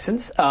 two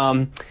Texans.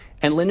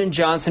 And Lyndon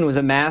Johnson was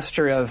a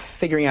master of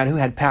figuring out who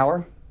had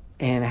power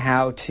and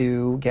how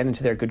to get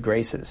into their good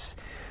graces.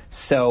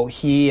 So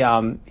he,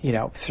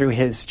 through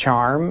his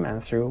charm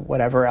and through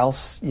whatever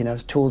else,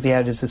 tools he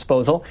had at his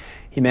disposal,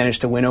 he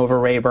managed to win over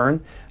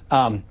Rayburn.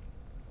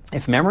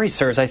 If memory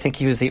serves, I think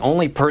he was the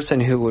only person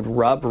who would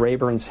rub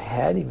Rayburn's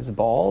head. He was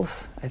bald.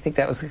 I think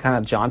that was the kind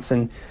of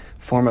Johnson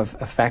form of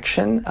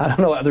affection. I don't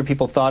know what other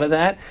people thought of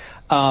that.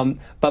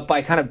 But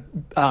by kind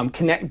of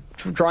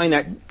drawing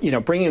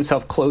that, bringing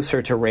himself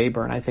closer to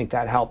Rayburn, I think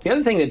that helped. The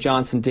other thing that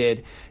Johnson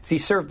did is he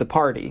served the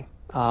party.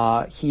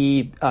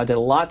 He did a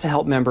lot to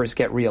help members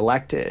get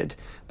reelected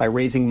by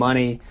raising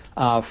money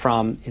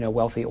from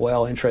wealthy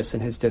oil interests in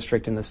his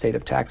district in the state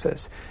of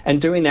Texas.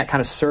 And doing that kind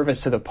of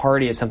service to the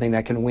party is something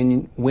that can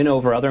win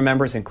over other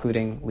members,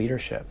 including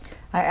leadership.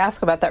 I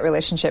ask about that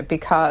relationship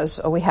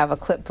because we have a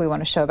clip we want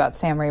to show about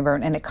Sam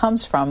Rayburn, and it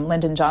comes from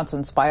Lyndon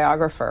Johnson's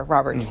biographer,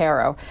 Robert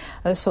Caro.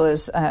 This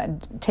was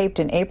taped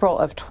in April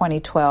of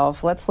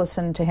 2012. Let's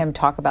listen to him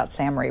talk about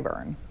Sam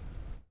Rayburn.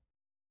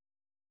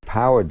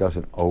 Power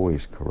doesn't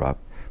always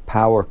corrupt.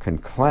 power can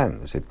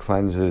cleanse. It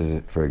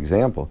cleanses, for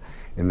example,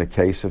 in the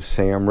case of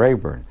Sam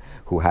Rayburn,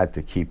 who had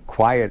to keep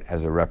quiet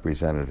as a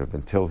representative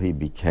until he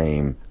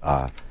became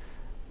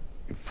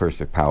first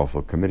a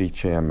powerful committee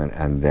chairman,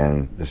 and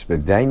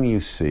then you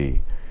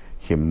see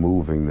him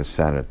moving the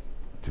Senate,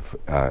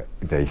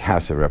 the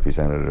House of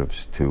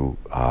Representatives, to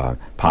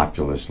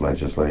populist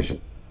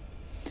legislation.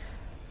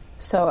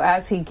 So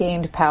as he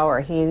gained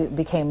power, he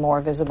became more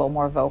visible,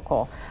 more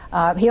vocal.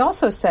 He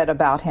also said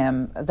about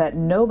him that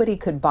nobody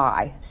could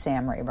buy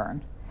Sam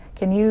Rayburn.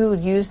 Can you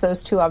use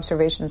those two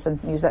observations and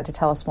use that to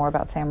tell us more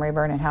about Sam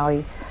Rayburn and how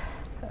he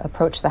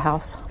approached the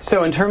House?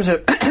 So in terms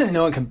of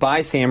no one could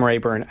buy Sam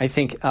Rayburn, I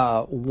think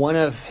one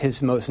of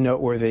his most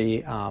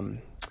noteworthy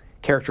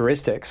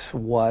characteristics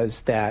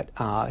was that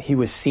he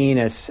was seen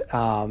as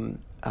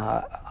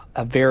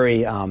a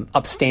very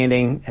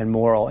upstanding and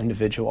moral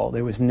individual.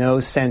 There was no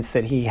sense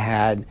that he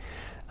had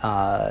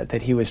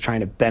that he was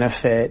trying to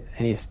benefit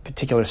any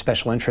particular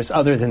special interests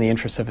other than the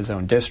interests of his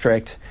own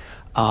district.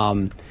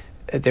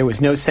 There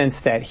was no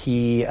sense that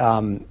he,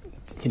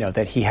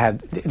 that he had.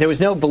 There was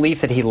no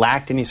belief that he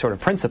lacked any sort of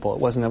principle. It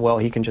wasn't that, well,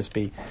 he can just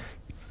be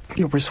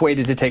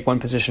persuaded to take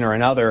one position or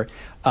another.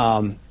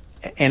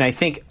 And I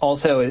think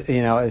also,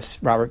 as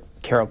Robert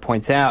Caro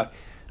points out,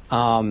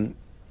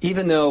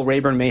 even though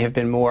Rayburn may have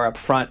been more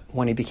upfront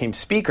when he became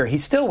Speaker, he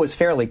still was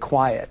fairly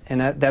quiet.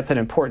 And that's an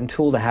important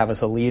tool to have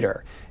as a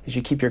leader, is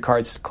you keep your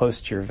cards close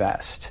to your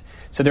vest.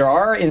 So there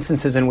are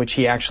instances in which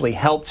he actually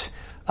helped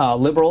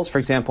liberals, for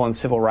example, on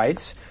civil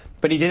rights,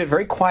 but he did it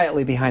very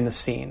quietly behind the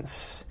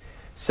scenes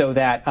so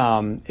that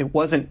it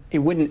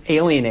wouldn't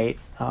alienate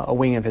a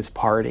wing of his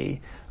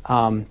party.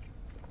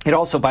 It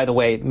also, by the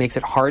way, makes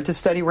it hard to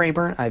study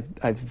Rayburn.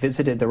 I've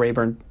visited the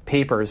Rayburn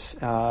papers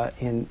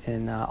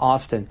in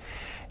Austin,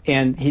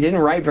 and he didn't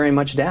write very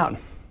much down.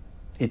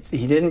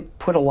 He didn't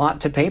put a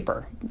lot to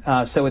paper.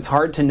 So it's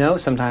hard to know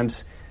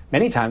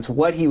many times,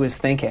 what he was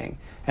thinking.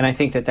 And I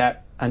think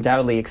that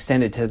undoubtedly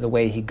extended to the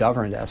way he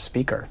governed as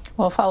Speaker.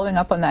 Well, following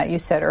up on that, you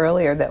said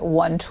earlier that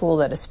one tool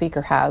that a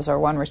Speaker has, or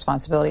one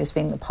responsibility, is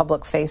being the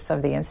public face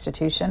of the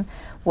institution.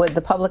 Would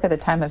the public at the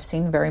time have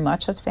seen very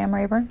much of Sam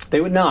Rayburn?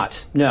 They would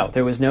not. No,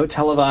 there was no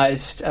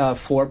televised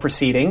floor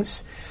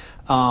proceedings.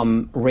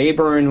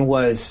 Rayburn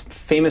was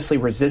famously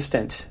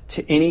resistant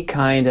to any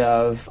kind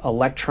of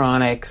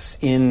electronics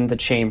in the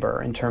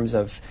chamber in terms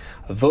of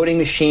voting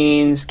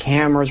machines,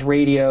 cameras,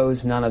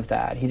 radios, none of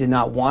that. He did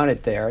not want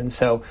it there. And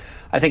so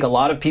I think a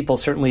lot of people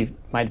certainly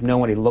might have known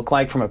what he looked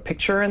like from a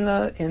picture in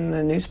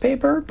the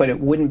newspaper, but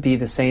it wouldn't be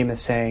the same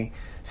as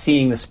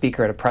seeing the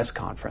Speaker at a press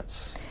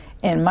conference.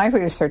 In my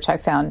research, I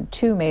found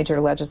two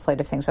major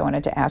legislative things I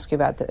wanted to ask you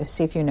about to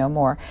see if you know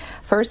more.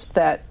 First,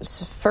 that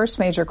first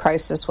major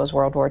crisis was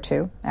World War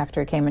II, after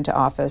he came into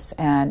office,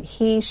 and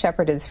he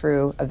shepherded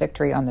through a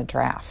victory on the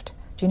draft.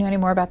 Do you know any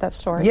more about that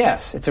story?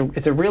 Yes, it's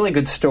a really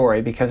good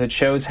story because it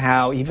shows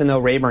how, even though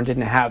Rayburn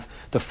didn't have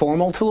the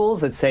formal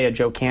tools that, say, a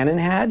Joe Cannon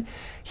had,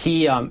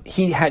 he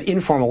had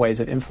informal ways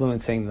of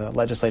influencing the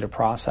legislative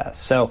process.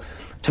 So,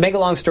 to make a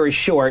long story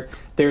short,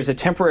 there's a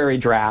temporary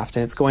draft,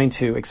 and it's going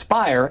to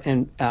expire,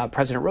 and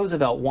President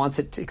Roosevelt wants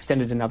it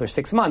extended another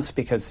 6 months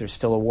because there's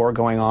still a war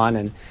going on,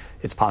 and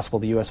it's possible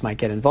the U.S. might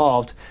get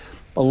involved.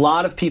 A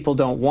lot of people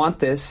don't want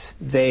this.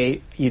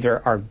 They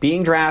either are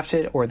being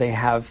drafted or they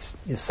have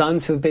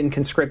sons who have been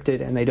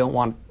conscripted, and they don't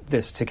want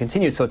this to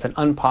continue, so it's an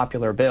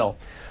unpopular bill.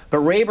 But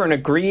Rayburn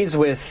agrees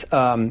with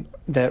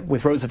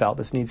Roosevelt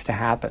this needs to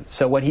happen.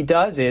 So what he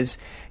does is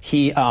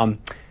he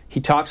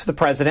talks to the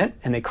president,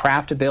 and they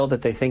craft a bill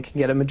that they think can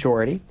get a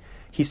majority.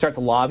 He starts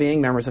lobbying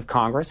members of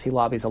Congress. He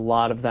lobbies a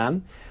lot of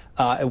them.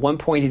 At one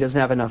point, he doesn't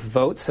have enough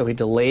votes, so he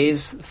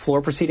delays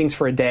floor proceedings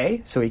for a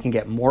day so he can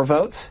get more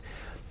votes.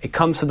 It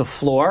comes to the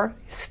floor.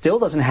 He still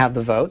doesn't have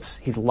the votes.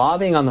 He's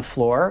lobbying on the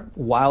floor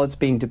while it's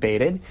being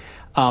debated.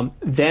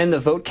 Then the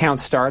vote count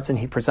starts, and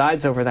he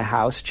presides over the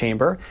House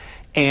chamber.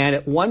 And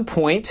at one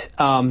point,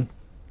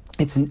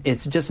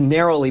 it's just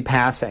narrowly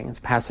passing. It's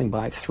passing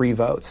by 3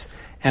 votes.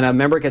 And a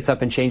member gets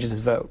up and changes his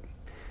vote.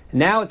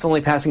 Now it's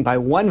only passing by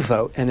 1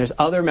 vote, and there's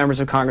other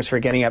members of Congress who are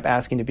getting up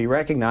asking to be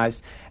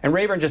recognized. And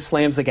Rayburn just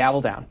slams the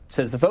gavel down,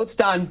 says, the vote's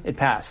done, it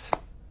passed.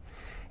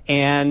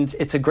 And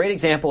it's a great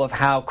example of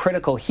how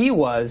critical he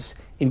was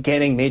in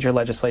getting major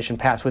legislation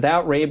passed.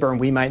 Without Rayburn,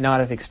 we might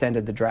not have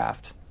extended the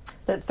draft.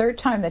 The third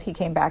time that he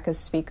came back as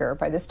Speaker,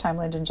 by this time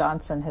Lyndon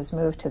Johnson has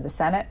moved to the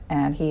Senate,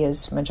 and he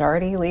is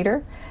Majority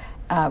Leader.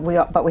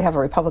 But we have a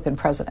Republican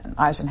president,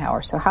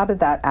 Eisenhower. So how did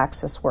that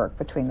axis work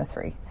between the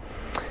three?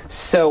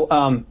 So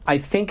I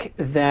think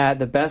that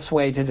the best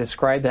way to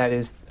describe that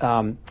is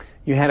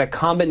you had a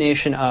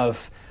combination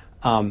of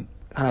kind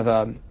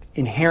of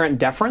inherent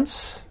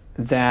deference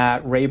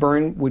that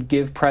Rayburn would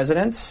give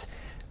presidents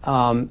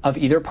of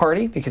either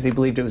party, because he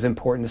believed it was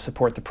important to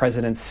support the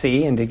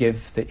presidency and to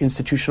give the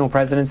institutional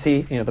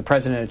presidency, the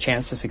president, a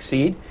chance to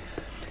succeed,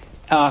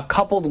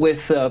 coupled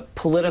with the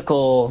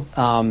political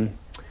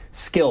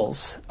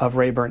skills of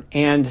Rayburn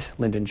and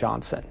Lyndon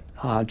Johnson.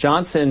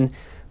 Johnson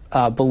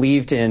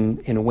believed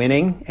in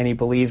winning, and he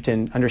believed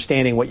in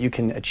understanding what you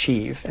can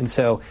achieve. And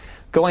so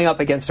going up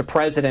against a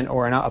president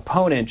or an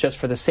opponent just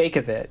for the sake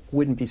of it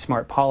wouldn't be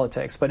smart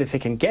politics. But if it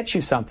can get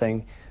you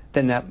something,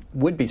 then that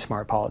would be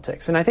smart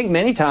politics. And I think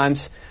many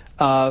times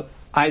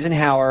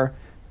Eisenhower,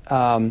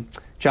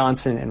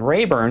 Johnson, and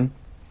Rayburn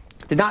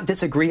did not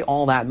disagree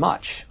all that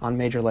much on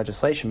major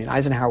legislation. I mean,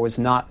 Eisenhower was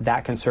not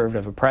that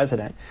conservative a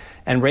president,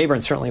 and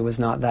Rayburn certainly was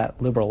not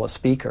that liberal a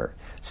speaker.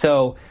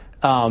 So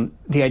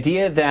the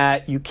idea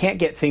that you can't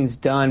get things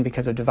done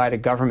because of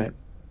divided government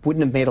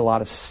wouldn't have made a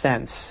lot of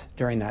sense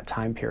during that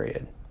time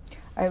period.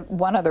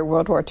 One other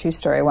World War II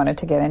story I wanted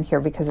to get in here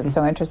because it's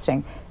so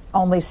interesting.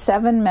 Only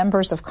 7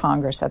 members of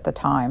Congress at the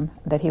time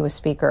that he was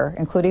Speaker,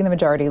 including the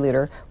Majority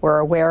Leader, were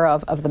aware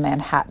of the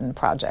Manhattan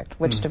Project,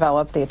 which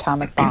developed the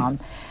atomic bomb.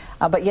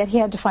 But yet he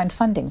had to find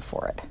funding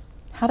for it.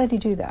 How did he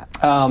do that?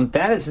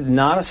 That is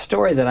not a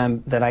story that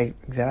I'm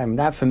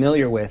that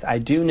familiar with. I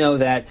do know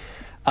that,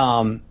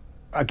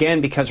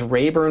 again, because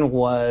Rayburn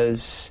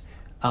was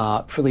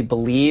really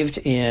believed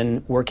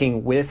in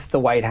working with the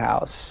White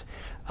House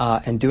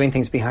and doing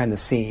things behind the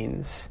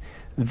scenes,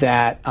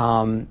 that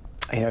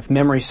if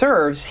memory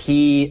serves,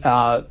 he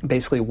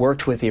basically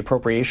worked with the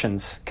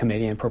Appropriations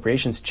Committee and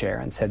Appropriations Chair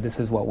and said, this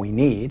is what we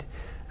need,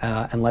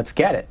 and let's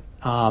get it.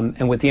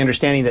 And with the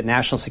understanding that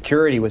national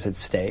security was at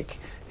stake,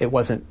 it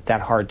wasn't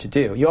that hard to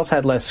do. You also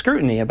had less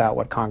scrutiny about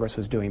what Congress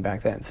was doing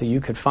back then. So you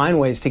could find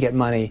ways to get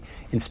money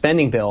in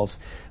spending bills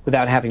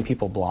without having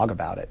people blog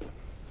about it.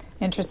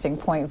 Interesting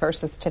point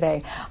versus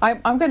today.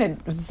 I'm going to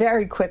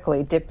very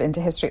quickly dip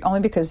into history, only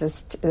because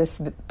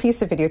this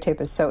piece of videotape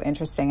is so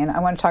interesting. And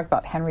I want to talk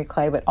about Henry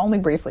Clay, but only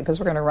briefly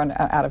because we're going to run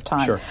out of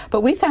time. Sure.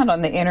 But we found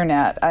on the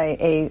internet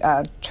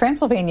a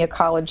Transylvania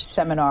College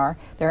seminar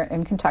there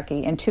in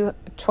Kentucky in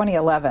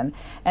 2011,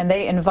 and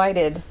they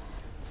invited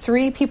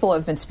 3 people who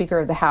have been Speaker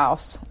of the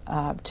House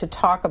to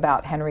talk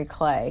about Henry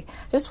Clay.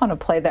 I just want to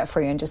play that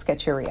for you and just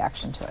get your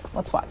reaction to it.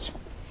 Let's watch.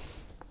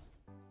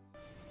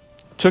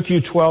 Took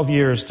you 12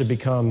 years to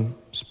become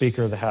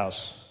Speaker of the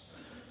House.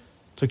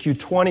 Took you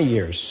 20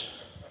 years.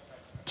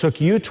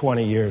 Took you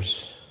 20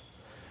 years.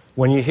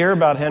 When you hear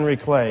about Henry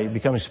Clay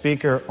becoming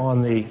Speaker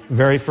on the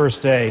very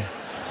first day,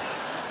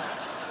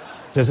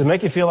 does it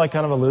make you feel like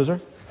kind of a loser?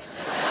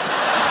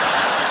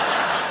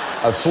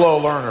 A slow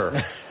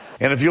learner.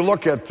 And if you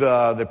look at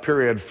the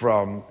period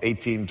from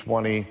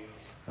 1820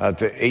 to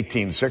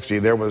 1860,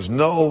 there was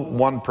no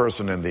one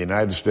person in the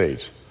United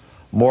States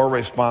more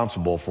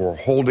responsible for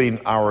holding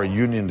our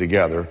union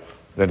together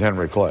than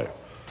Henry Clay.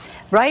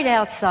 Right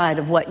outside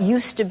of what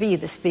used to be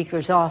the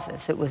Speaker's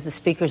office, it was the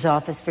Speaker's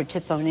office for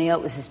Tip O'Neill,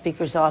 it was the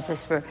Speaker's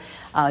office for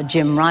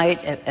Jim Wright,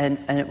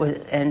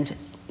 and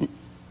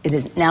it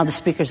is now the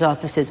Speaker's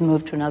office has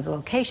moved to another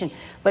location.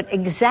 But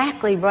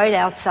exactly right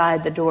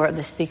outside the door of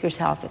the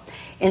Speaker's office,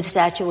 in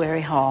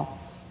Statuary Hall,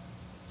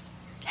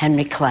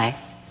 Henry Clay.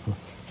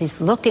 He's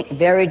looking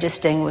very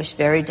distinguished,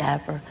 very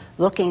dapper,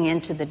 looking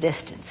into the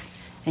distance.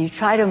 And you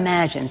try to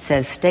imagine,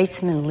 says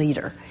statesman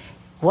leader,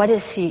 where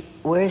is he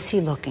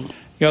looking?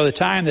 You know, the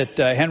time that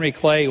Henry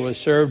Clay was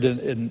served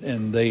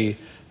in the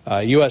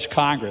U.S.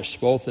 Congress,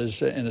 both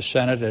as in the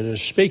Senate and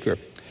as Speaker,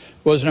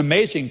 was an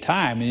amazing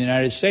time in the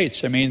United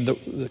States. I mean,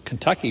 the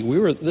Kentucky,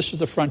 this is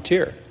the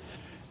frontier.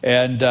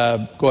 And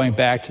going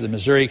back to the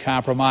Missouri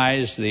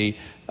Compromise, the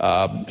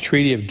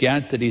Treaty of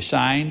Ghent that he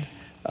signed,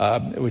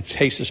 which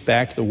takes us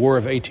back to the War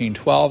of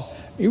 1812,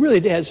 he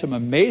really had some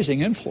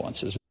amazing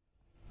influences.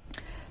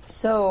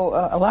 So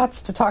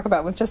lots to talk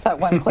about with just that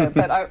one clip,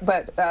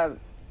 but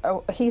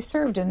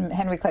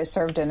Henry Clay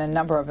served in a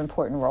number of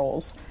important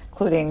roles,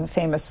 including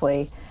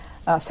famously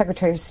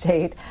Secretary of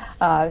State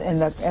in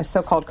the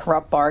so-called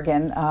corrupt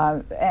bargain.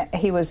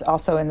 He was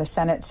also in the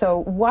Senate. So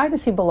why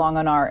does he belong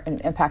on our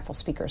impactful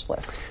speakers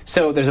list?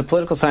 So there's a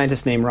political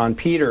scientist named Ron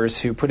Peters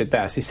who put it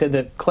best. He said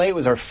that Clay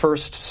was our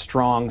first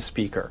strong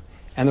speaker.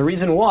 And the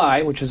reason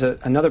why, which was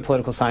another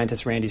political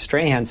scientist, Randy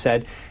Strahan,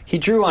 said, he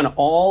drew on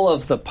all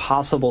of the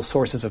possible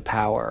sources of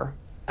power.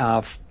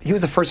 He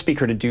was the first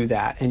speaker to do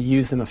that and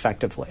use them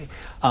effectively.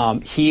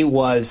 He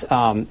was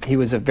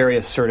a very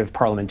assertive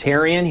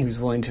parliamentarian. He was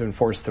willing to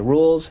enforce the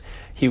rules.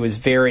 He was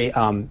very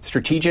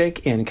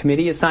strategic in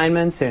committee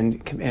assignments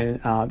and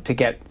to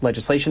get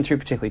legislation through,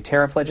 particularly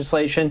tariff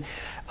legislation.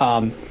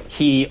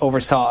 He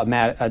oversaw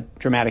a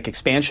dramatic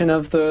expansion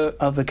of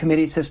the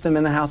committee system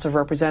in the House of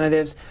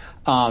Representatives.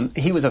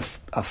 He was a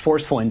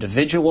forceful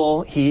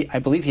individual. I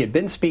believe he had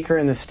been Speaker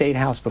in the State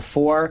House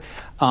before.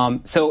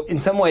 So in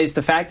some ways,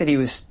 the fact that he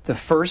was the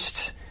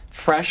first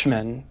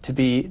freshman to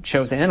be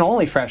chosen, and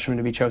only freshman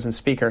to be chosen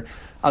Speaker,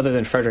 other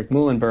than Frederick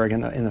Muhlenberg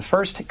in the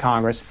first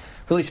Congress,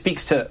 really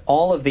speaks to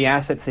all of the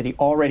assets that he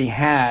already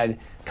had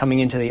coming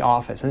into the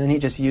office. And then he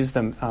just used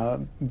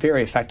them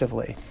very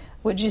effectively.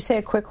 Would you say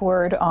a quick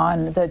word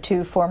on the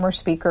 2 former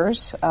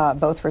speakers,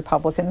 both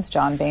Republicans,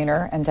 John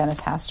Boehner and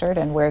Dennis Hastert,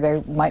 and where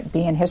they might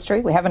be in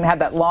history? We haven't had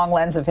that long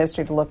lens of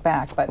history to look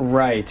back, but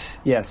right,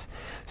 yes.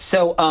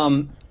 So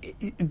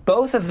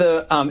both of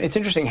it's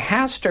interesting.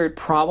 Hastert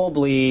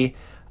probably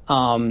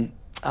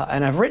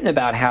and I've written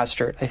about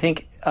Hastert, I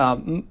think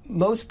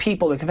most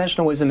people, the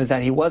conventional wisdom is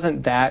that he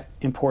wasn't that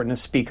important a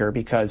speaker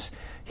because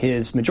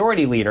his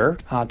majority leader,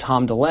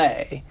 Tom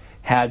DeLay,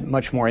 had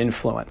much more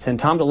influence. And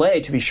Tom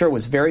DeLay, to be sure,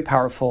 was a very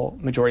powerful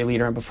majority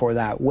leader, and before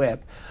that,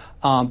 whip.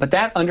 But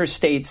that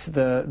understates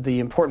the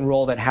important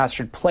role that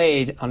Hastert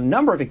played on a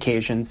number of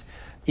occasions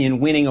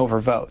in winning over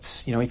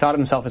votes. He thought of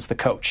himself as the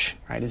coach,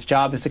 right? His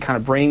job is to kind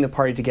of bring the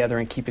party together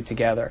and keep it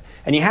together.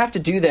 And you have to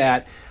do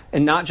that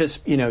and not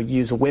just,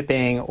 use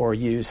whipping or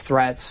use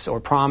threats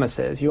or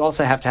promises. You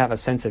also have to have a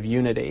sense of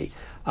unity.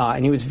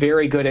 And he was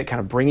very good at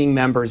kind of bringing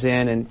members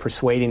in and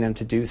persuading them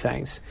to do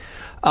things.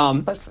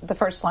 But the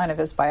first line of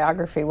his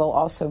biography will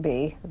also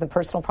be the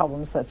personal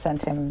problems that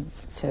sent him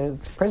to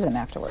prison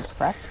afterwards,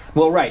 correct?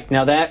 Well, right.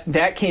 Now,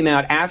 that came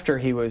out after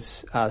he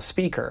was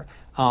Speaker.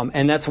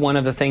 And that's one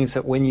of the things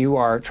that when you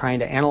are trying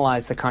to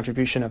analyze the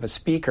contribution of a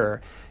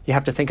speaker, you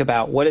have to think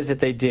about what is it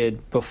they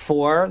did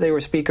before they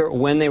were speaker,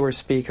 when they were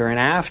speaker, and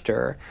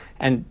after,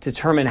 and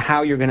determine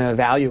how you're going to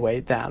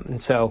evaluate them. And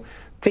so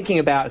thinking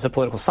about, as a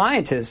political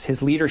scientist,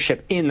 his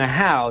leadership in the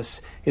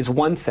House is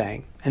one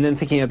thing. And then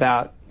thinking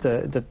about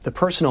the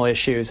personal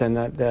issues and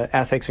the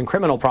ethics and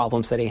criminal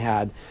problems that he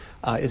had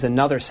is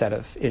another set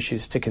of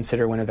issues to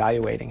consider when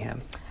evaluating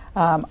him.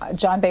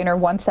 John Boehner,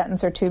 one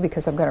sentence or two,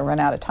 because I'm going to run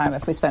out of time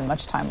if we spend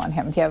much time on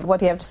him. What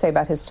do you have to say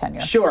about his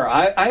tenure? Sure.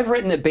 I've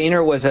written that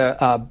Boehner was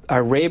a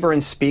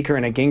Rayburn speaker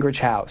in a Gingrich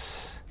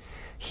House.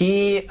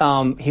 He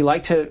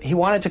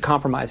wanted to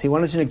compromise. He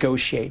wanted to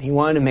negotiate. He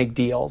wanted to make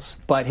deals.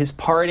 But his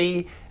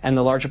party and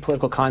the larger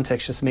political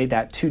context just made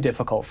that too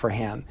difficult for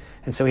him.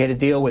 And so he had to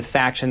deal with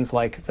factions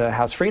like the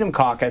House Freedom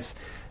Caucus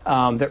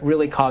that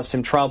really caused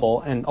him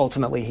trouble, and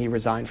ultimately he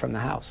resigned from the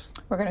House.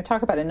 We're going to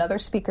talk about another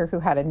speaker who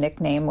had a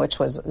nickname, which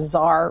was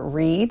Czar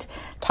Reed,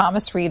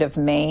 Thomas Reed of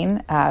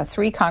Maine,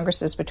 3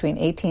 Congresses between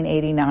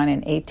 1889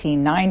 and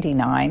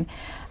 1899.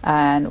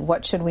 And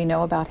what should we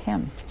know about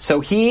him?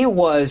 So he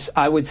was,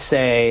 I would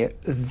say,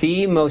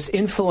 the most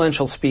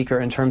influential speaker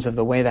in terms of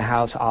the way the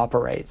House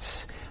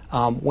operates.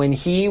 When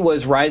he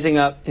was rising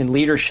up in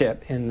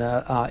leadership in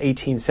the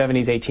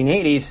 1870s,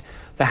 1880s,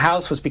 the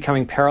House was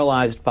becoming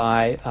paralyzed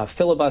by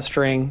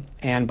filibustering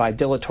and by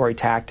dilatory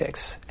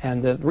tactics.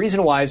 And the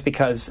reason why is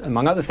because,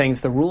 among other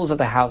things, the rules of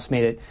the House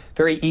made it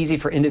very easy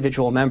for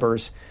individual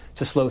members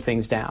to slow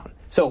things down.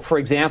 So, for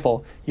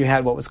example, you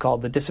had what was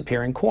called the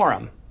disappearing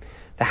quorum.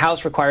 The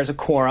House requires a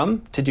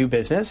quorum to do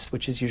business,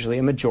 which is usually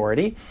a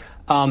majority,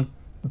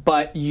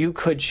 but you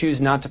could choose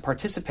not to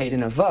participate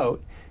in a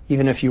vote,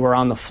 even if you were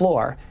on the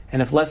floor.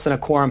 And if less than a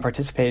quorum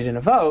participated in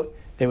a vote,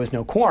 there was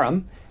no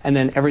quorum, and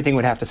then everything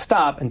would have to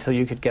stop until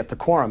you could get the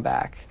quorum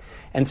back.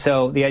 And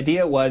so the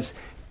idea was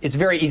it's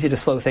very easy to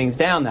slow things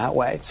down that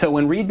way. So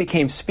when Reed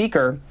became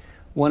Speaker,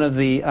 one of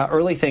the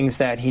early things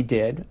that he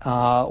did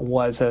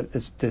was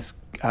this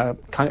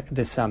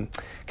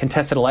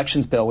contested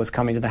elections bill was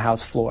coming to the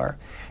House floor.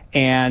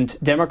 And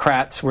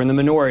Democrats were in the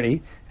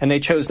minority, and they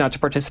chose not to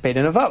participate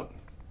in a vote.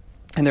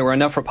 And there were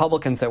enough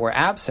Republicans that were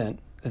absent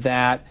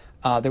that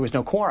there was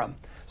no quorum.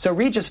 So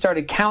Reed just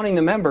started counting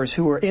the members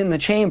who were in the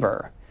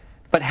chamber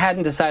but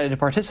hadn't decided to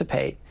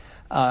participate.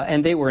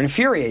 And they were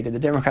infuriated. The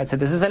Democrats said,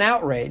 this is an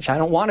outrage. I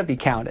don't want to be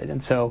counted.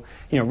 And so,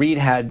 Reed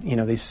had,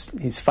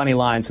 these funny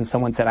lines when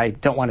someone said, I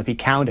don't want to be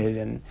counted.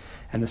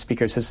 And the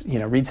Speaker says,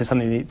 Reed says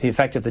something to the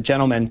effect of the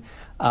gentleman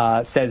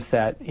says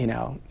that,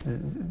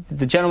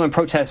 the gentleman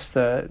protests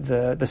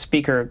the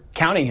Speaker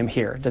counting him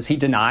here. Does he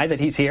deny that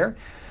he's here?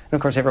 And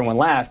of course, everyone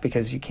laughed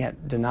because you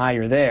can't deny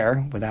you're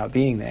there without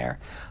being there.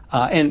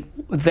 And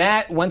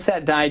once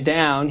that died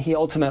down, he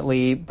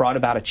ultimately brought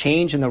about a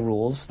change in the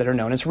rules that are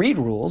known as Reed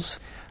rules,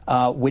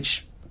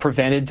 which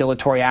prevented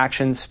dilatory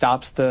actions,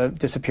 stopped the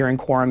disappearing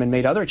quorum, and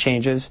made other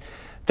changes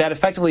that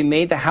effectively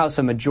made the House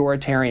a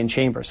majoritarian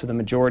chamber. So the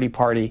majority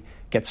party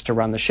gets to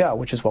run the show,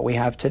 which is what we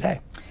have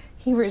today.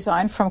 He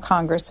resigned from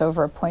Congress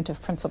over a point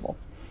of principle.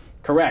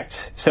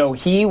 Correct. So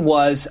he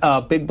was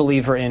a big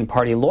believer in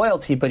party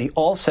loyalty, but he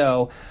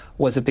also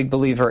was a big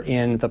believer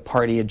in the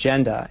party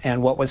agenda.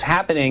 And what was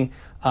happening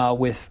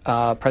with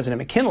President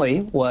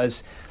McKinley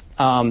was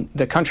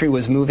the country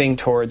was moving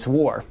towards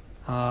war,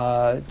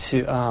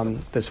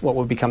 to this what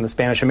would become the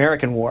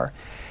Spanish-American War.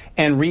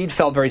 And Reed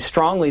felt very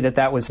strongly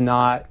that was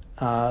not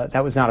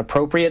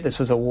appropriate. This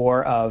was a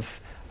war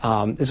of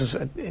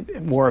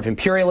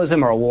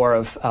imperialism, or a war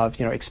of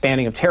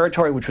expanding of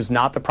territory, which was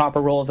not the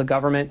proper role of the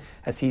government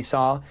as he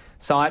saw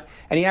it.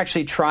 And he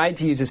actually tried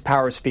to use his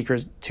power as Speaker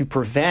to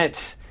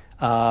prevent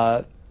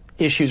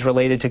issues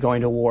related to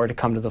going to war to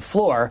come to the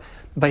floor,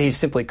 but he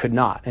simply could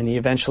not. And he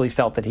eventually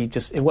felt that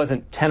it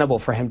wasn't tenable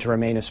for him to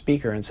remain a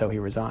Speaker, and so he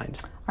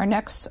resigned. Our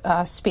next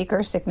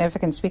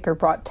significant speaker,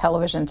 brought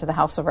television to the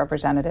House of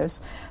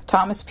Representatives.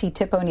 Thomas P.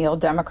 Tip O'Neill,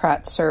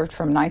 Democrat, served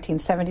from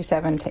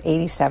 1977 to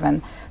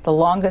 87, the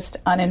longest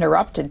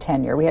uninterrupted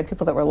tenure. We had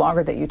people that were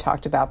longer that you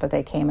talked about, but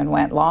they came and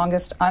went.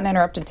 Longest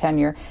uninterrupted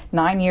tenure,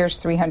 9 years,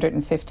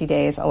 350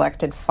 days,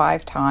 elected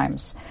 5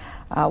 times.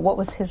 What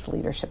was his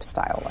leadership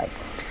style like?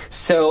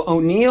 So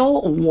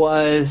O'Neill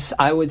was,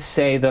 I would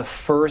say, the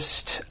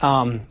first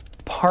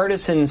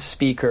partisan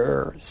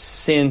speaker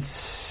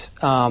since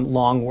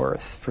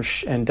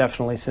Longworth, and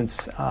definitely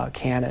since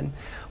Cannon.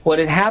 What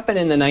had happened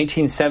in the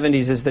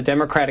 1970s is the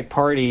Democratic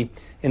Party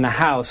in the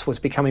House was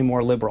becoming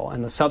more liberal,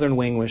 and the Southern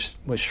wing was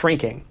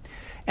shrinking.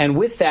 And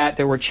with that,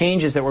 there were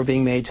changes that were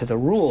being made to the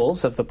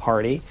rules of the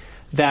party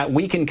that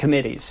weakened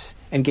committees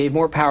and gave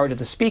more power to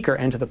the Speaker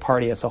and to the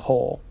party as a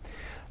whole.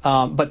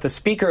 But the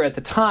Speaker at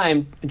the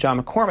time, John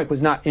McCormick,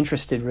 was not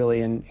interested really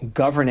in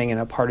governing in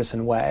a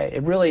partisan way.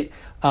 It really,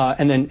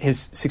 and then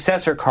his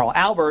successor, Carl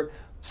Albert,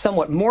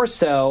 somewhat more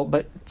so,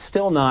 but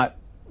still not,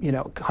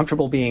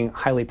 comfortable being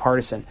highly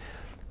partisan.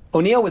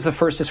 O'Neill was the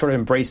first to sort of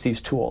embrace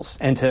these tools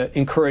and to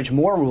encourage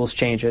more rules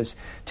changes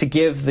to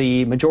give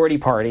the majority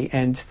party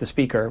and the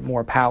Speaker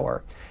more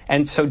power.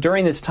 And so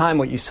during this time,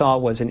 what you saw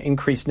was an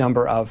increased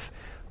number of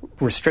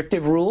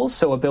restrictive rules.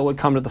 So a bill would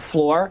come to the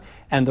floor,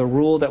 and the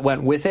rule that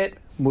went with it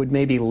would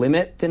maybe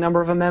limit the number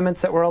of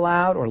amendments that were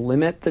allowed or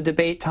limit the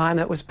debate time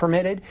that was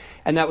permitted.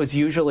 And that was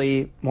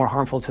usually more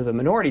harmful to the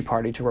minority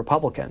party, to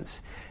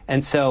Republicans.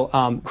 And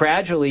so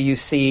gradually you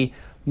see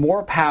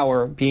more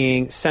power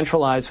being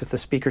centralized with the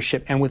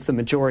speakership and with the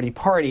majority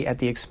party at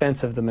the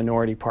expense of the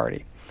minority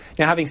party.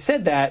 Now, having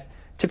said that,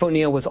 Tip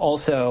O'Neill was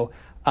also,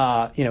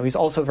 he's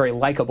also a very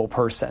likable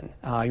person.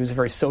 He was a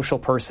very social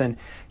person.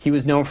 He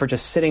was known for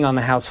just sitting on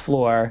the House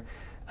floor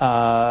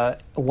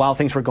while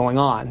things were going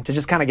on, to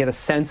just kind of get a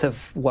sense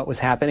of what was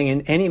happening.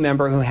 And any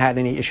member who had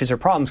any issues or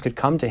problems could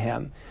come to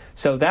him.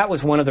 So that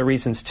was one of the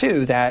reasons,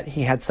 too, that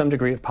he had some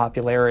degree of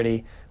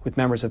popularity with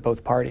members of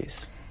both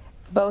parties.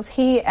 Both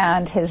he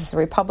and his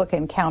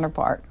Republican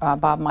counterpart,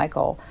 Bob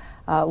Michel,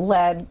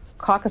 led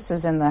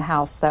caucuses in the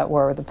House that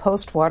were the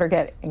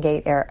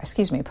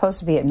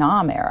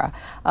post-Vietnam era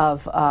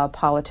of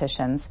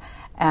politicians,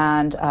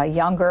 and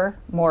younger,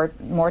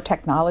 more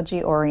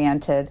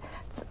technology-oriented.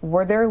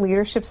 Were their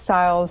leadership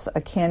styles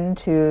akin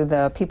to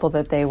the people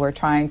that they were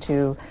trying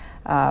to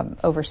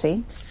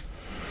oversee?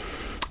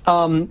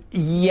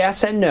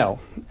 Yes and no.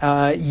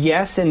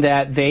 Yes, in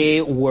that they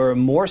were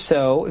more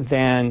so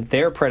than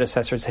their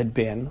predecessors had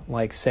been,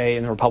 like, say,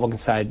 in the Republican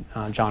side,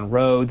 John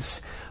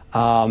Rhodes,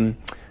 and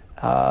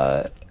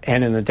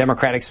in the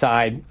Democratic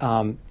side,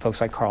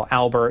 folks like Carl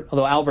Albert,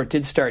 although Albert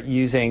did start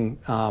using,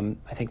 I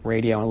think,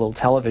 radio and a little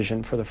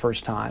television for the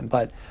first time.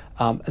 But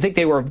I think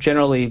they were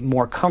generally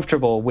more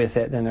comfortable with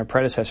it than their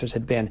predecessors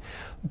had been.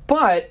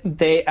 But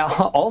they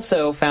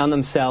also found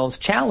themselves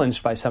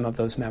challenged by some of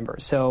those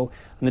members. So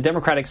on the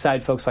Democratic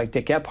side, folks like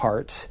Dick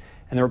Gephardt,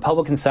 and the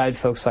Republican side,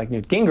 folks like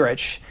Newt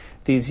Gingrich,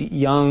 these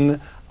young,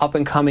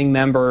 up-and-coming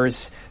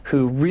members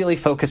who really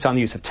focused on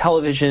the use of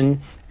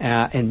television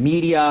and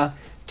media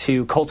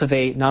to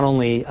cultivate not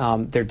only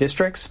their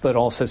districts, but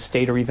also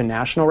state or even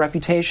national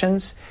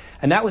reputations.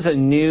 And that was a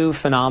new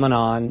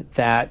phenomenon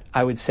that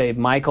I would say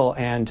Michel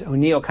and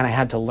O'Neill kind of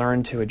had to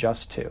learn to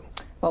adjust to.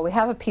 Well, we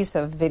have a piece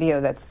of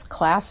video that's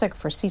classic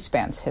for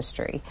C-SPAN's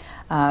history,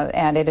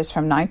 and it is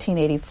from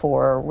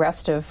 1984. A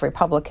rest of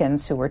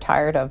Republicans who were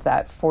tired of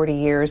that 40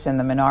 years in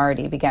the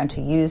minority began to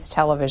use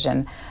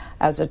television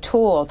as a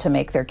tool to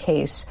make their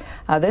case.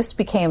 This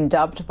became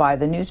dubbed by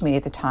the news media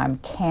at the time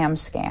cam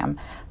scam.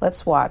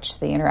 Let's watch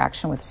the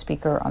interaction with the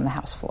Speaker on the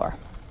House floor.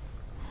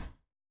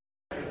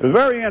 It was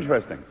very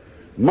interesting.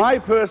 My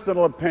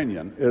personal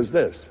opinion is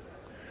this.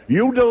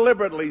 You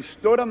deliberately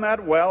stood in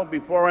that well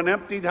before an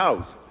emptied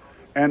house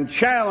and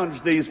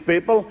challenged these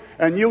people,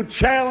 and you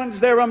challenged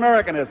their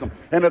Americanism.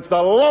 And it's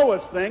the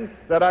lowest thing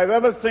that I've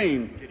ever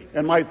seen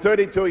in my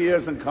 32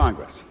 years in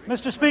Congress.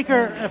 Mr.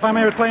 Speaker, if I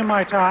may reclaim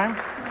my time,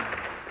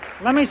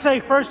 let me say,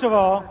 first of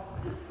all,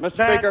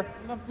 Mr. Speaker,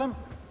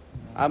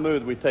 I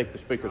move that we take the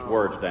Speaker's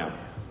words down.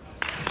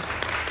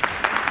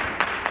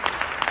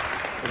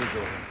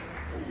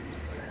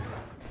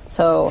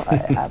 So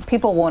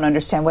people won't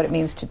understand what it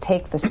means to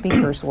take the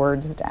Speaker's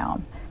words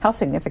down. How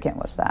significant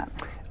was that?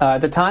 At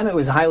the time, it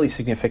was highly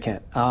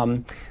significant.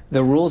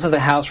 The rules of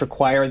the House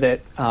require that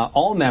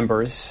all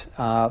members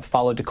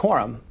follow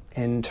decorum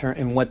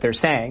in what they're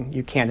saying.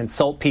 You can't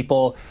insult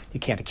people. You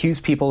can't accuse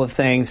people of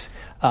things.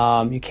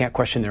 You can't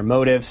question their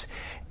motives.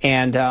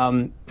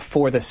 And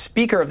for the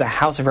Speaker of the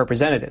House of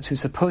Representatives,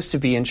 who's supposed to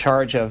be in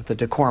charge of the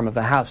decorum of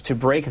the House, to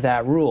break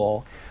that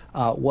rule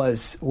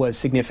was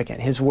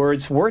significant. His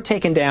words were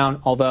taken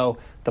down, although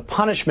the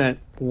punishment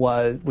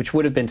which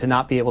would have been to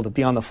not be able to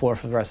be on the floor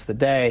for the rest of the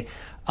day,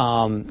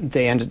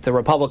 the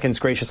Republicans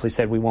graciously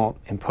said we won't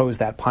impose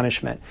that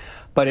punishment.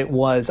 But it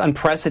was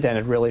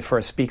unprecedented, really, for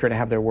a Speaker to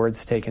have their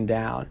words taken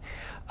down.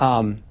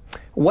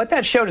 What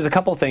that showed is a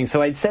couple things.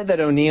 So I said that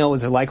O'Neill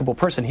was a likable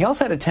person. He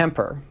also had a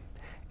temper.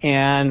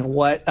 And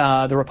what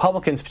the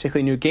Republicans,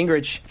 particularly Newt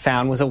Gingrich,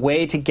 found was a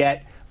way to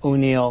get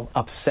O'Neill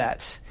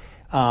upset.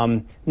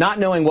 Not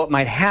knowing what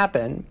might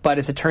happen, but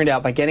as it turned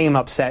out, by getting him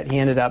upset, he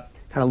ended up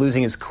kind of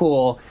losing his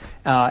cool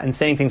and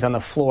saying things on the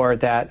floor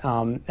that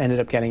ended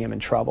up getting him in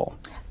trouble.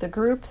 The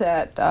group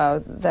that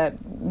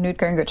Newt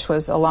Gingrich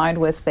was aligned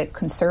with, the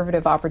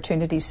Conservative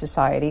Opportunity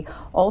Society,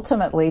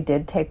 ultimately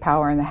did take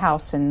power in the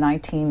House in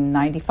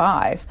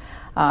 1995.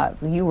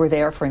 You were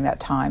there during that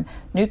time.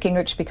 Newt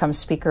Gingrich becomes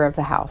Speaker of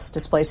the House,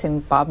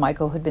 displacing Bob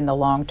Michel, who had been the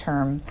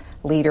long-term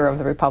leader of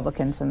the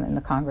Republicans in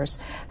the Congress.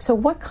 So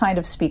what kind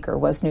of speaker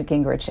was Newt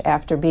Gingrich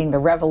after being the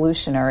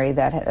revolutionary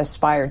that had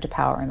aspired to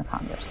power in the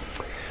Congress?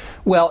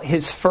 Well,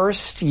 his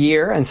first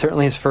year, and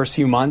certainly his first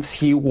few months,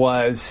 he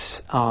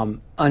was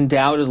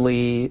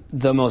undoubtedly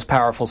the most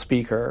powerful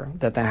speaker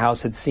that the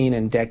House had seen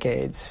in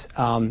decades.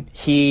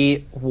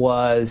 He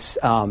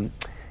sort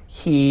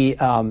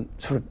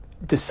of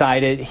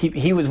decided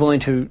he was willing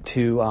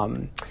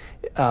to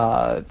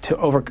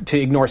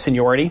ignore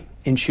seniority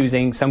in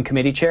choosing some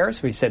committee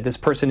chairs. We said this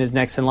person is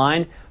next in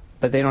line,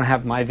 but they don't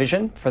have my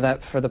vision for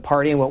the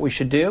party and what we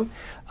should do.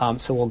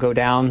 So we'll go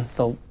down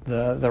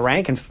the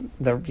rank and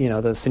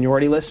the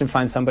seniority list and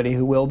find somebody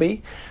who will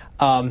be.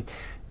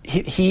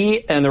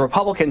 He and the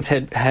Republicans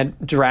had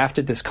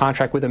drafted this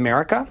contract with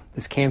America,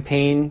 this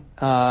campaign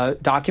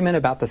document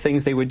about the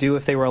things they would do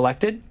if they were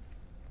elected.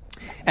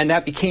 And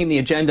that became the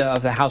agenda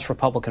of the House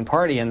Republican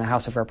Party and the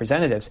House of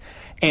Representatives.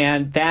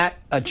 And that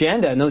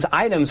agenda and those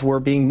items were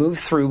being moved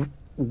through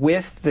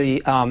with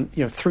the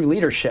through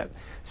leadership.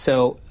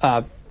 So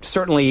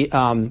certainly, Dick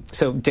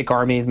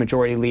Armey, the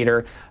majority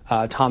leader,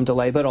 Tom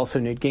DeLay, but also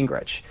Newt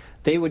Gingrich.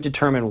 They would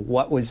determine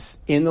what was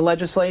in the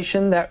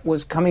legislation that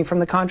was coming from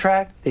the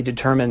contract. They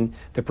determined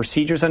the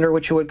procedures under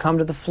which it would come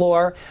to the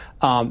floor.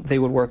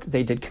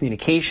 They did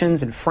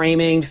communications and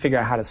framing to figure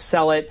out how to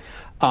sell it.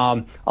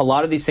 A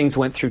lot of these things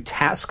went through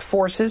task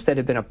forces that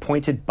had been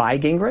appointed by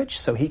Gingrich,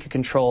 so he could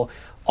control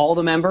all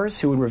the members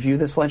who would review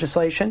this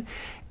legislation.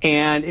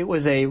 And it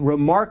was a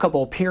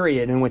remarkable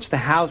period in which the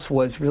House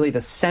was really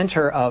the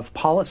center of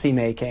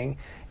policymaking,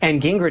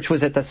 and Gingrich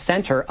was at the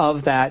center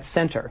of that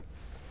center.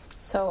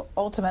 So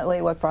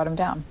ultimately, what brought him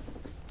down?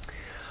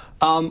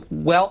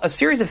 Well, a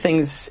series of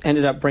things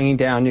ended up bringing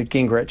down Newt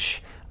Gingrich.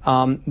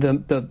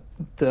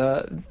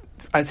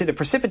 I'd say the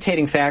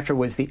precipitating factor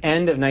was the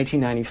end of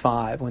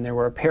 1995, when there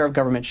were a pair of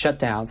government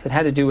shutdowns that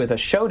had to do with a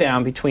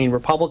showdown between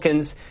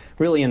Republicans,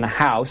 really in the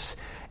House,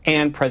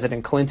 and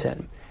President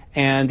Clinton.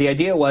 And the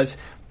idea was,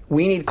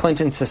 we need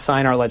Clinton to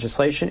sign our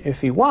legislation.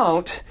 If he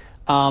won't,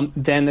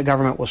 then the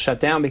government will shut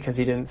down because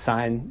he didn't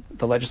sign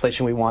the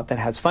legislation we want that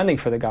has funding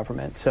for the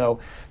government. So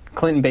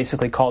Clinton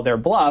basically called their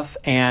bluff,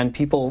 and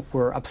people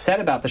were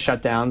upset about the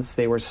shutdowns.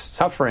 They were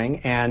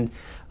suffering, and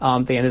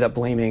they ended up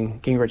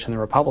blaming Gingrich and the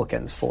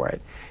Republicans for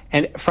it.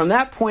 And from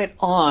that point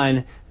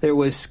on, there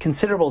was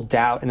considerable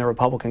doubt in the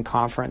Republican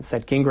conference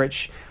that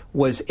Gingrich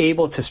was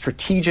able to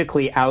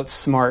strategically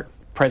outsmart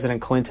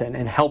President Clinton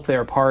and help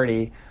their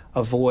party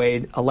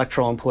avoid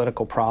electoral and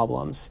political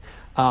problems.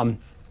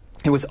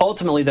 It was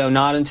ultimately, though,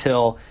 not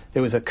until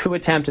there was a coup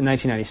attempt in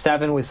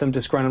 1997 with some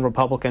disgruntled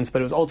Republicans,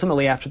 but it was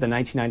ultimately after the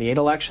 1998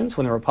 elections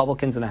when the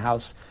Republicans in the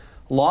House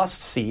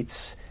lost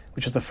seats,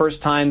 which was the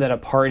first time that a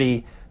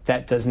party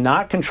that does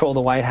not control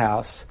the White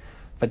House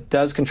but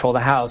does control the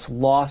House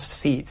lost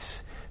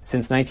seats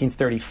since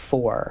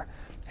 1934.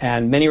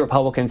 And many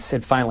Republicans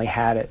had finally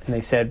had it, and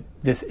they said,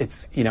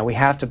 we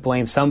have to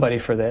blame somebody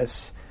for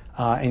this.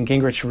 And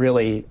Gingrich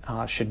really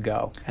should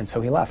go, and so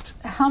he left.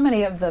 How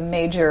many of the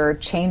major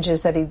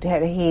changes that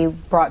he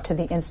brought to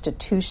the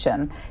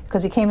institution,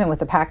 because he came in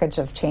with a package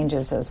of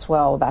changes as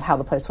well about how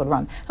the place would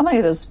run, how many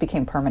of those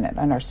became permanent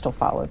and are still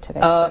followed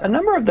today? A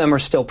number of them are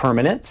still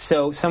permanent.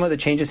 So some of the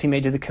changes he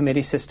made to the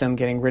committee system,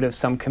 getting rid of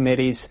some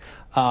committees,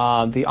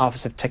 the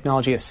Office of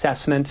Technology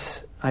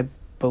Assessment, I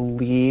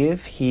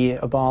believe he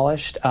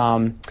abolished.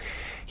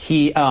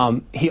 He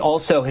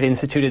also had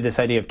instituted this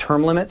idea of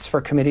term limits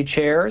for committee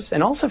chairs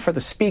and also for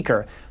the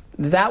Speaker.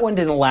 That one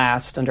didn't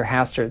last under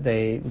Hastert.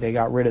 They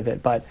got rid of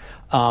it. But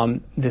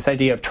this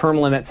idea of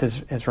term limits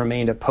has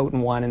remained a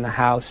potent one in the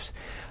House.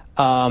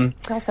 He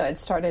also had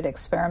started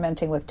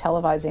experimenting with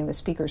televising the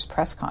Speaker's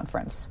press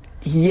conference.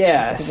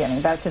 Yes. At the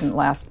beginning. That didn't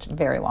last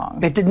very long.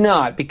 It did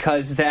not,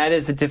 because that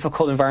is a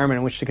difficult environment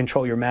in which to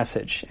control your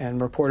message. And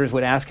reporters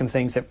would ask him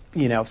things that,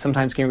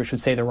 sometimes Gingrich would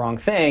say the wrong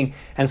thing,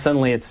 and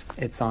suddenly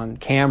it's on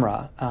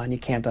camera, and you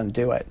can't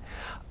undo it.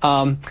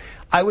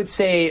 I would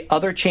say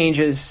other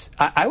changes,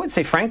 I would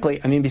say, frankly,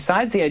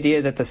 besides the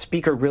idea that the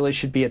Speaker really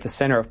should be at the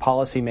center of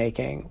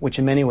policymaking, which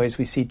in many ways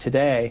we see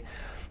today,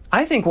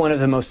 I think one of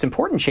the most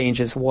important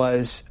changes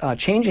was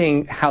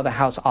changing how the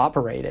House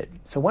operated.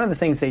 So one of the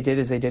things they did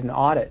is they did an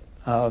audit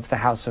of the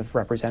House of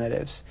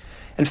Representatives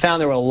and found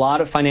there were a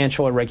lot of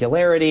financial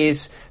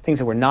irregularities, things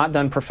that were not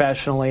done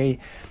professionally.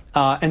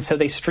 And so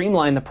they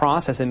streamlined the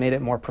process and made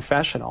it more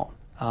professional.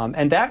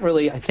 And that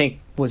really, I think,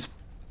 was,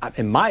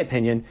 in my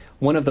opinion,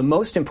 one of the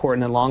most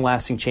important and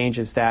long-lasting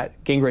changes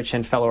that Gingrich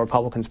and fellow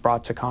Republicans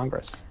brought to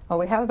Congress. Well,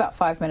 we have about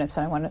 5 minutes,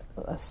 and I want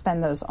to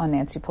spend those on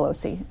Nancy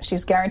Pelosi.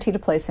 She's guaranteed a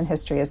place in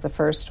history as the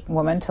first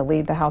woman to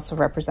lead the House of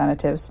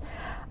Representatives.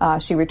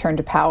 She returned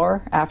to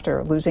power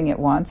after losing it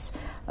once,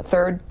 a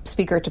third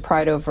speaker to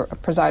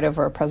preside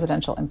over a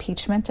presidential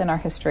impeachment in our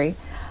history.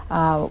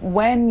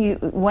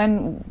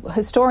 When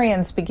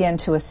historians begin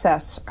to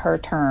assess her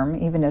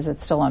term, even as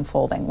it's still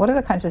unfolding, what are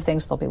the kinds of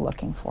things they'll be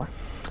looking for?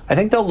 I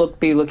think they'll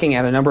be looking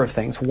at a number of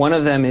things. One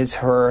of them is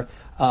her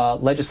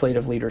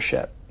legislative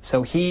leadership.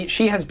 So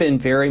she has been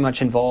very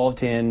much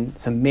involved in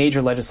some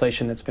major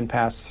legislation that's been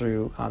passed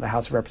through the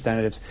House of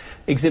Representatives.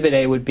 Exhibit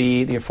A would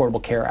be the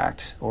Affordable Care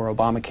Act, or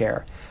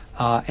Obamacare.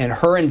 And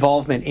her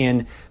involvement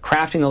in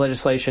crafting the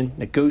legislation,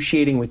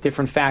 negotiating with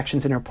different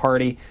factions in her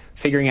party,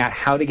 figuring out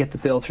how to get the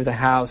bill through the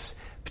House,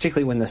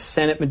 particularly when the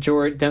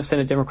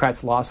Senate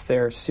Democrats lost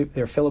their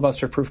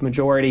filibuster-proof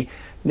majority,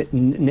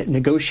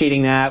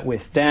 negotiating that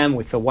with them,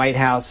 with the White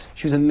House.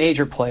 She was a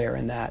major player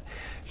in that.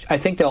 I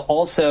think they'll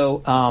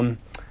also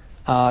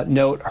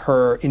note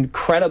her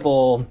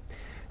incredible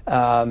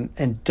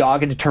and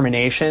dogged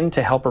determination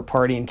to help her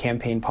party in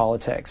campaign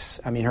politics.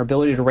 I mean, her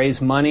ability to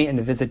raise money and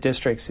to visit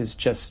districts is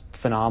just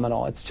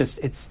phenomenal.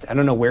 I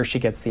don't know where she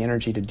gets the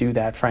energy to do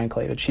that,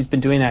 frankly, but she's been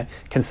doing that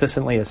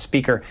consistently as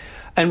Speaker.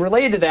 And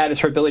related to that is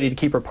her ability to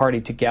keep her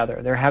party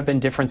together. There have been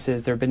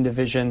differences, there have been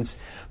divisions,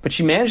 but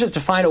she manages to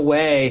find a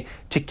way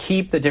to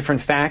keep the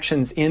different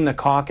factions in the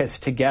caucus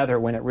together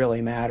when it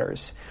really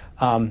matters.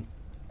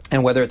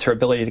 And whether it's her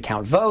ability to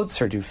count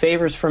votes or do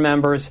favors for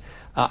members,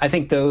 I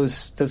think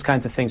those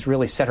kinds of things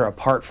really set her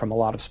apart from a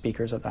lot of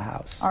speakers of the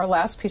House. Our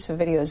last piece of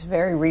video is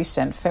very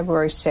recent,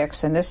 February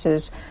 6th, and this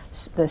is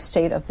the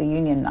State of the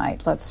Union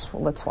night.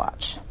 Let's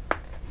watch.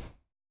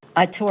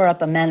 I tore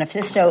up a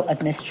manifesto of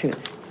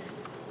mistruths.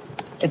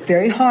 It's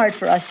very hard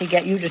for us to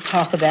get you to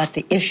talk about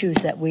the issues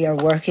that we are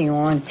working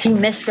on. He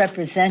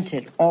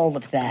misrepresented all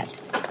of that.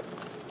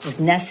 It was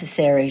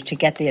necessary to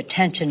get the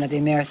attention of the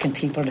American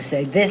people to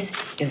say this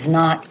is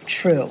not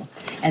true,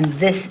 and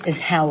this is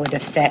how it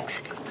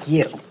affects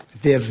you.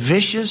 They're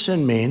vicious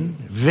and mean.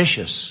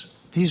 Vicious.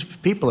 These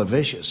people are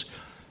vicious.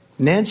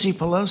 Nancy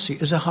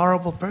Pelosi is a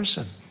horrible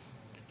person.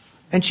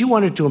 And she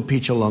wanted to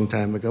impeach a long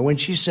time ago when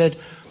she said,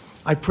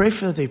 I pray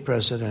for the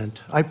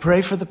president. I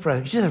pray for the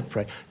president. She doesn't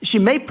pray. She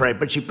may pray,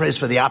 but she prays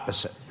for the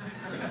opposite.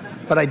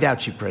 But I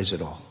doubt she prays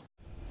at all.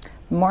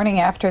 Morning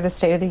after the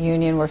State of the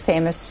Union, were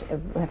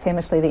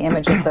famously the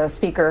image of the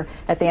Speaker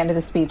at the end of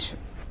the speech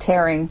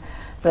tearing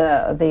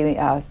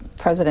the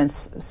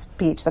president's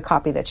speech, the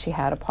copy that she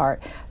had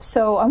apart.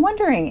 So I'm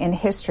wondering, in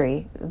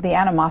history, the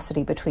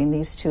animosity between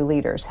these two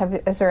leaders,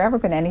 has there ever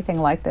been anything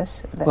like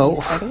this that you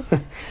studied?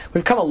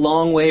 We've come a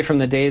long way from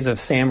the days of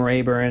Sam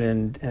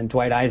Rayburn and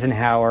Dwight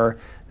Eisenhower,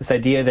 this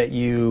idea that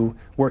you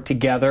work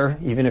together,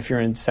 even if you're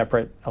in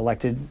separate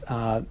elected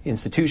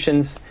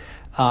institutions.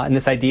 And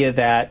this idea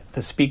that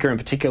the Speaker in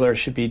particular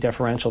should be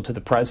deferential to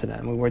the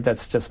President. I mean,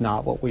 that's just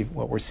not what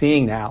we're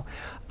seeing now.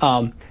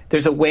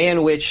 There's a way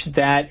in which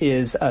that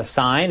is a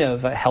sign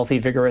of healthy,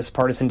 vigorous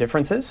partisan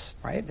differences,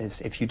 right?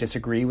 If you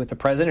disagree with the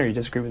President or you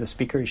disagree with the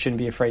Speaker, you shouldn't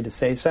be afraid to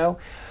say so.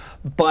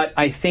 But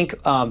I think,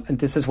 and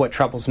this is what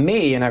troubles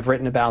me, and I've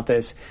written about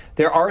this,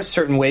 there are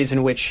certain ways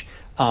in which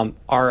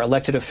our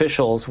elected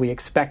officials, we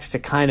expect to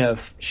kind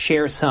of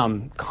share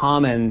some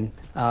common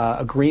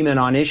agreement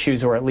on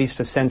issues, or at least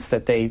a sense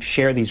that they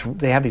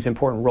have these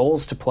important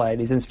roles to play,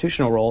 these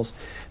institutional roles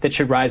that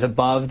should rise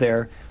above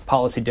their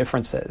policy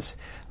differences.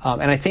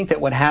 And I think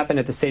that what happened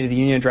at the State of the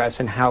Union address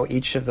and how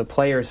each of the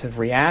players have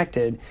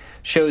reacted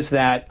shows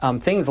that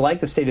things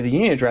like the State of the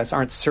Union address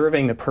aren't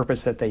serving the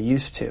purpose that they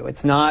used to.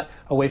 It's not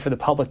a way for the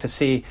public to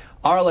see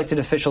our elected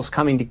officials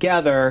coming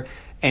together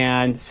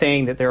and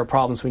saying that there are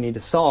problems we need to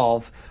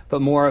solve,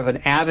 but more of an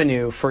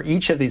avenue for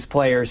each of these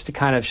players to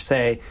kind of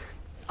say,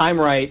 I'm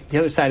right, the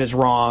other side is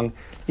wrong,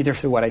 either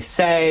through what I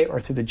say or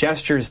through the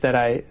gestures that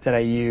I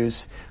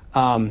use.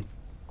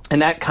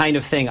 And that kind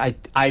of thing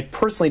I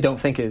personally don't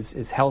think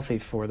is healthy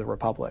for the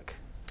Republic.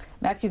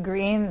 Matthew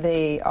Green,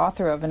 the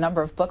author of a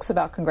number of books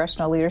about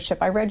congressional leadership.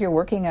 I read you're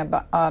working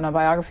on a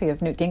biography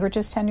of Newt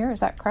Gingrich's tenure. Is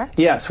that correct?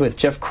 Yes, with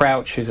Jeff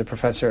Crouch, who's a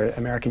professor at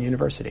American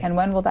University. And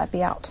when will that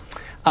be out?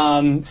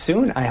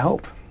 Soon, I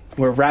hope.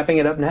 We're wrapping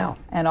it up now.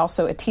 And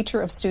also a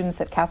teacher of students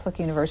at Catholic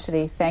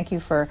University. Thank you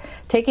for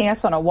taking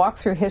us on a walk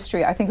through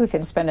history. I think we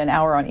could spend an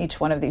hour on each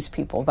one of these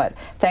people, but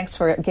thanks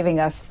for giving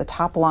us the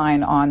top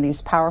line on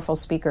these powerful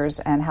speakers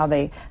and how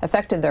they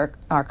affected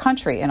our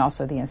country and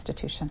also the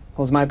institution. It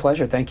was my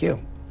pleasure. Thank you.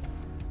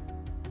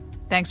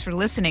 Thanks for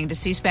listening to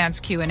C-SPAN's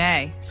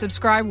Q&A.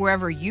 Subscribe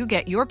wherever you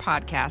get your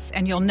podcasts,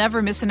 and you'll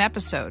never miss an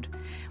episode.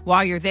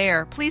 While you're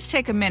there, please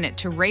take a minute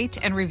to rate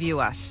and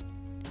review us.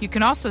 You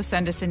can also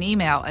send us an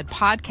email at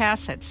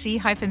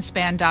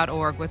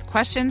podcasts@c-span.org with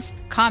questions,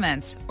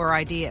 comments, or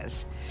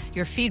ideas.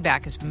 Your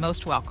feedback is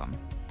most welcome.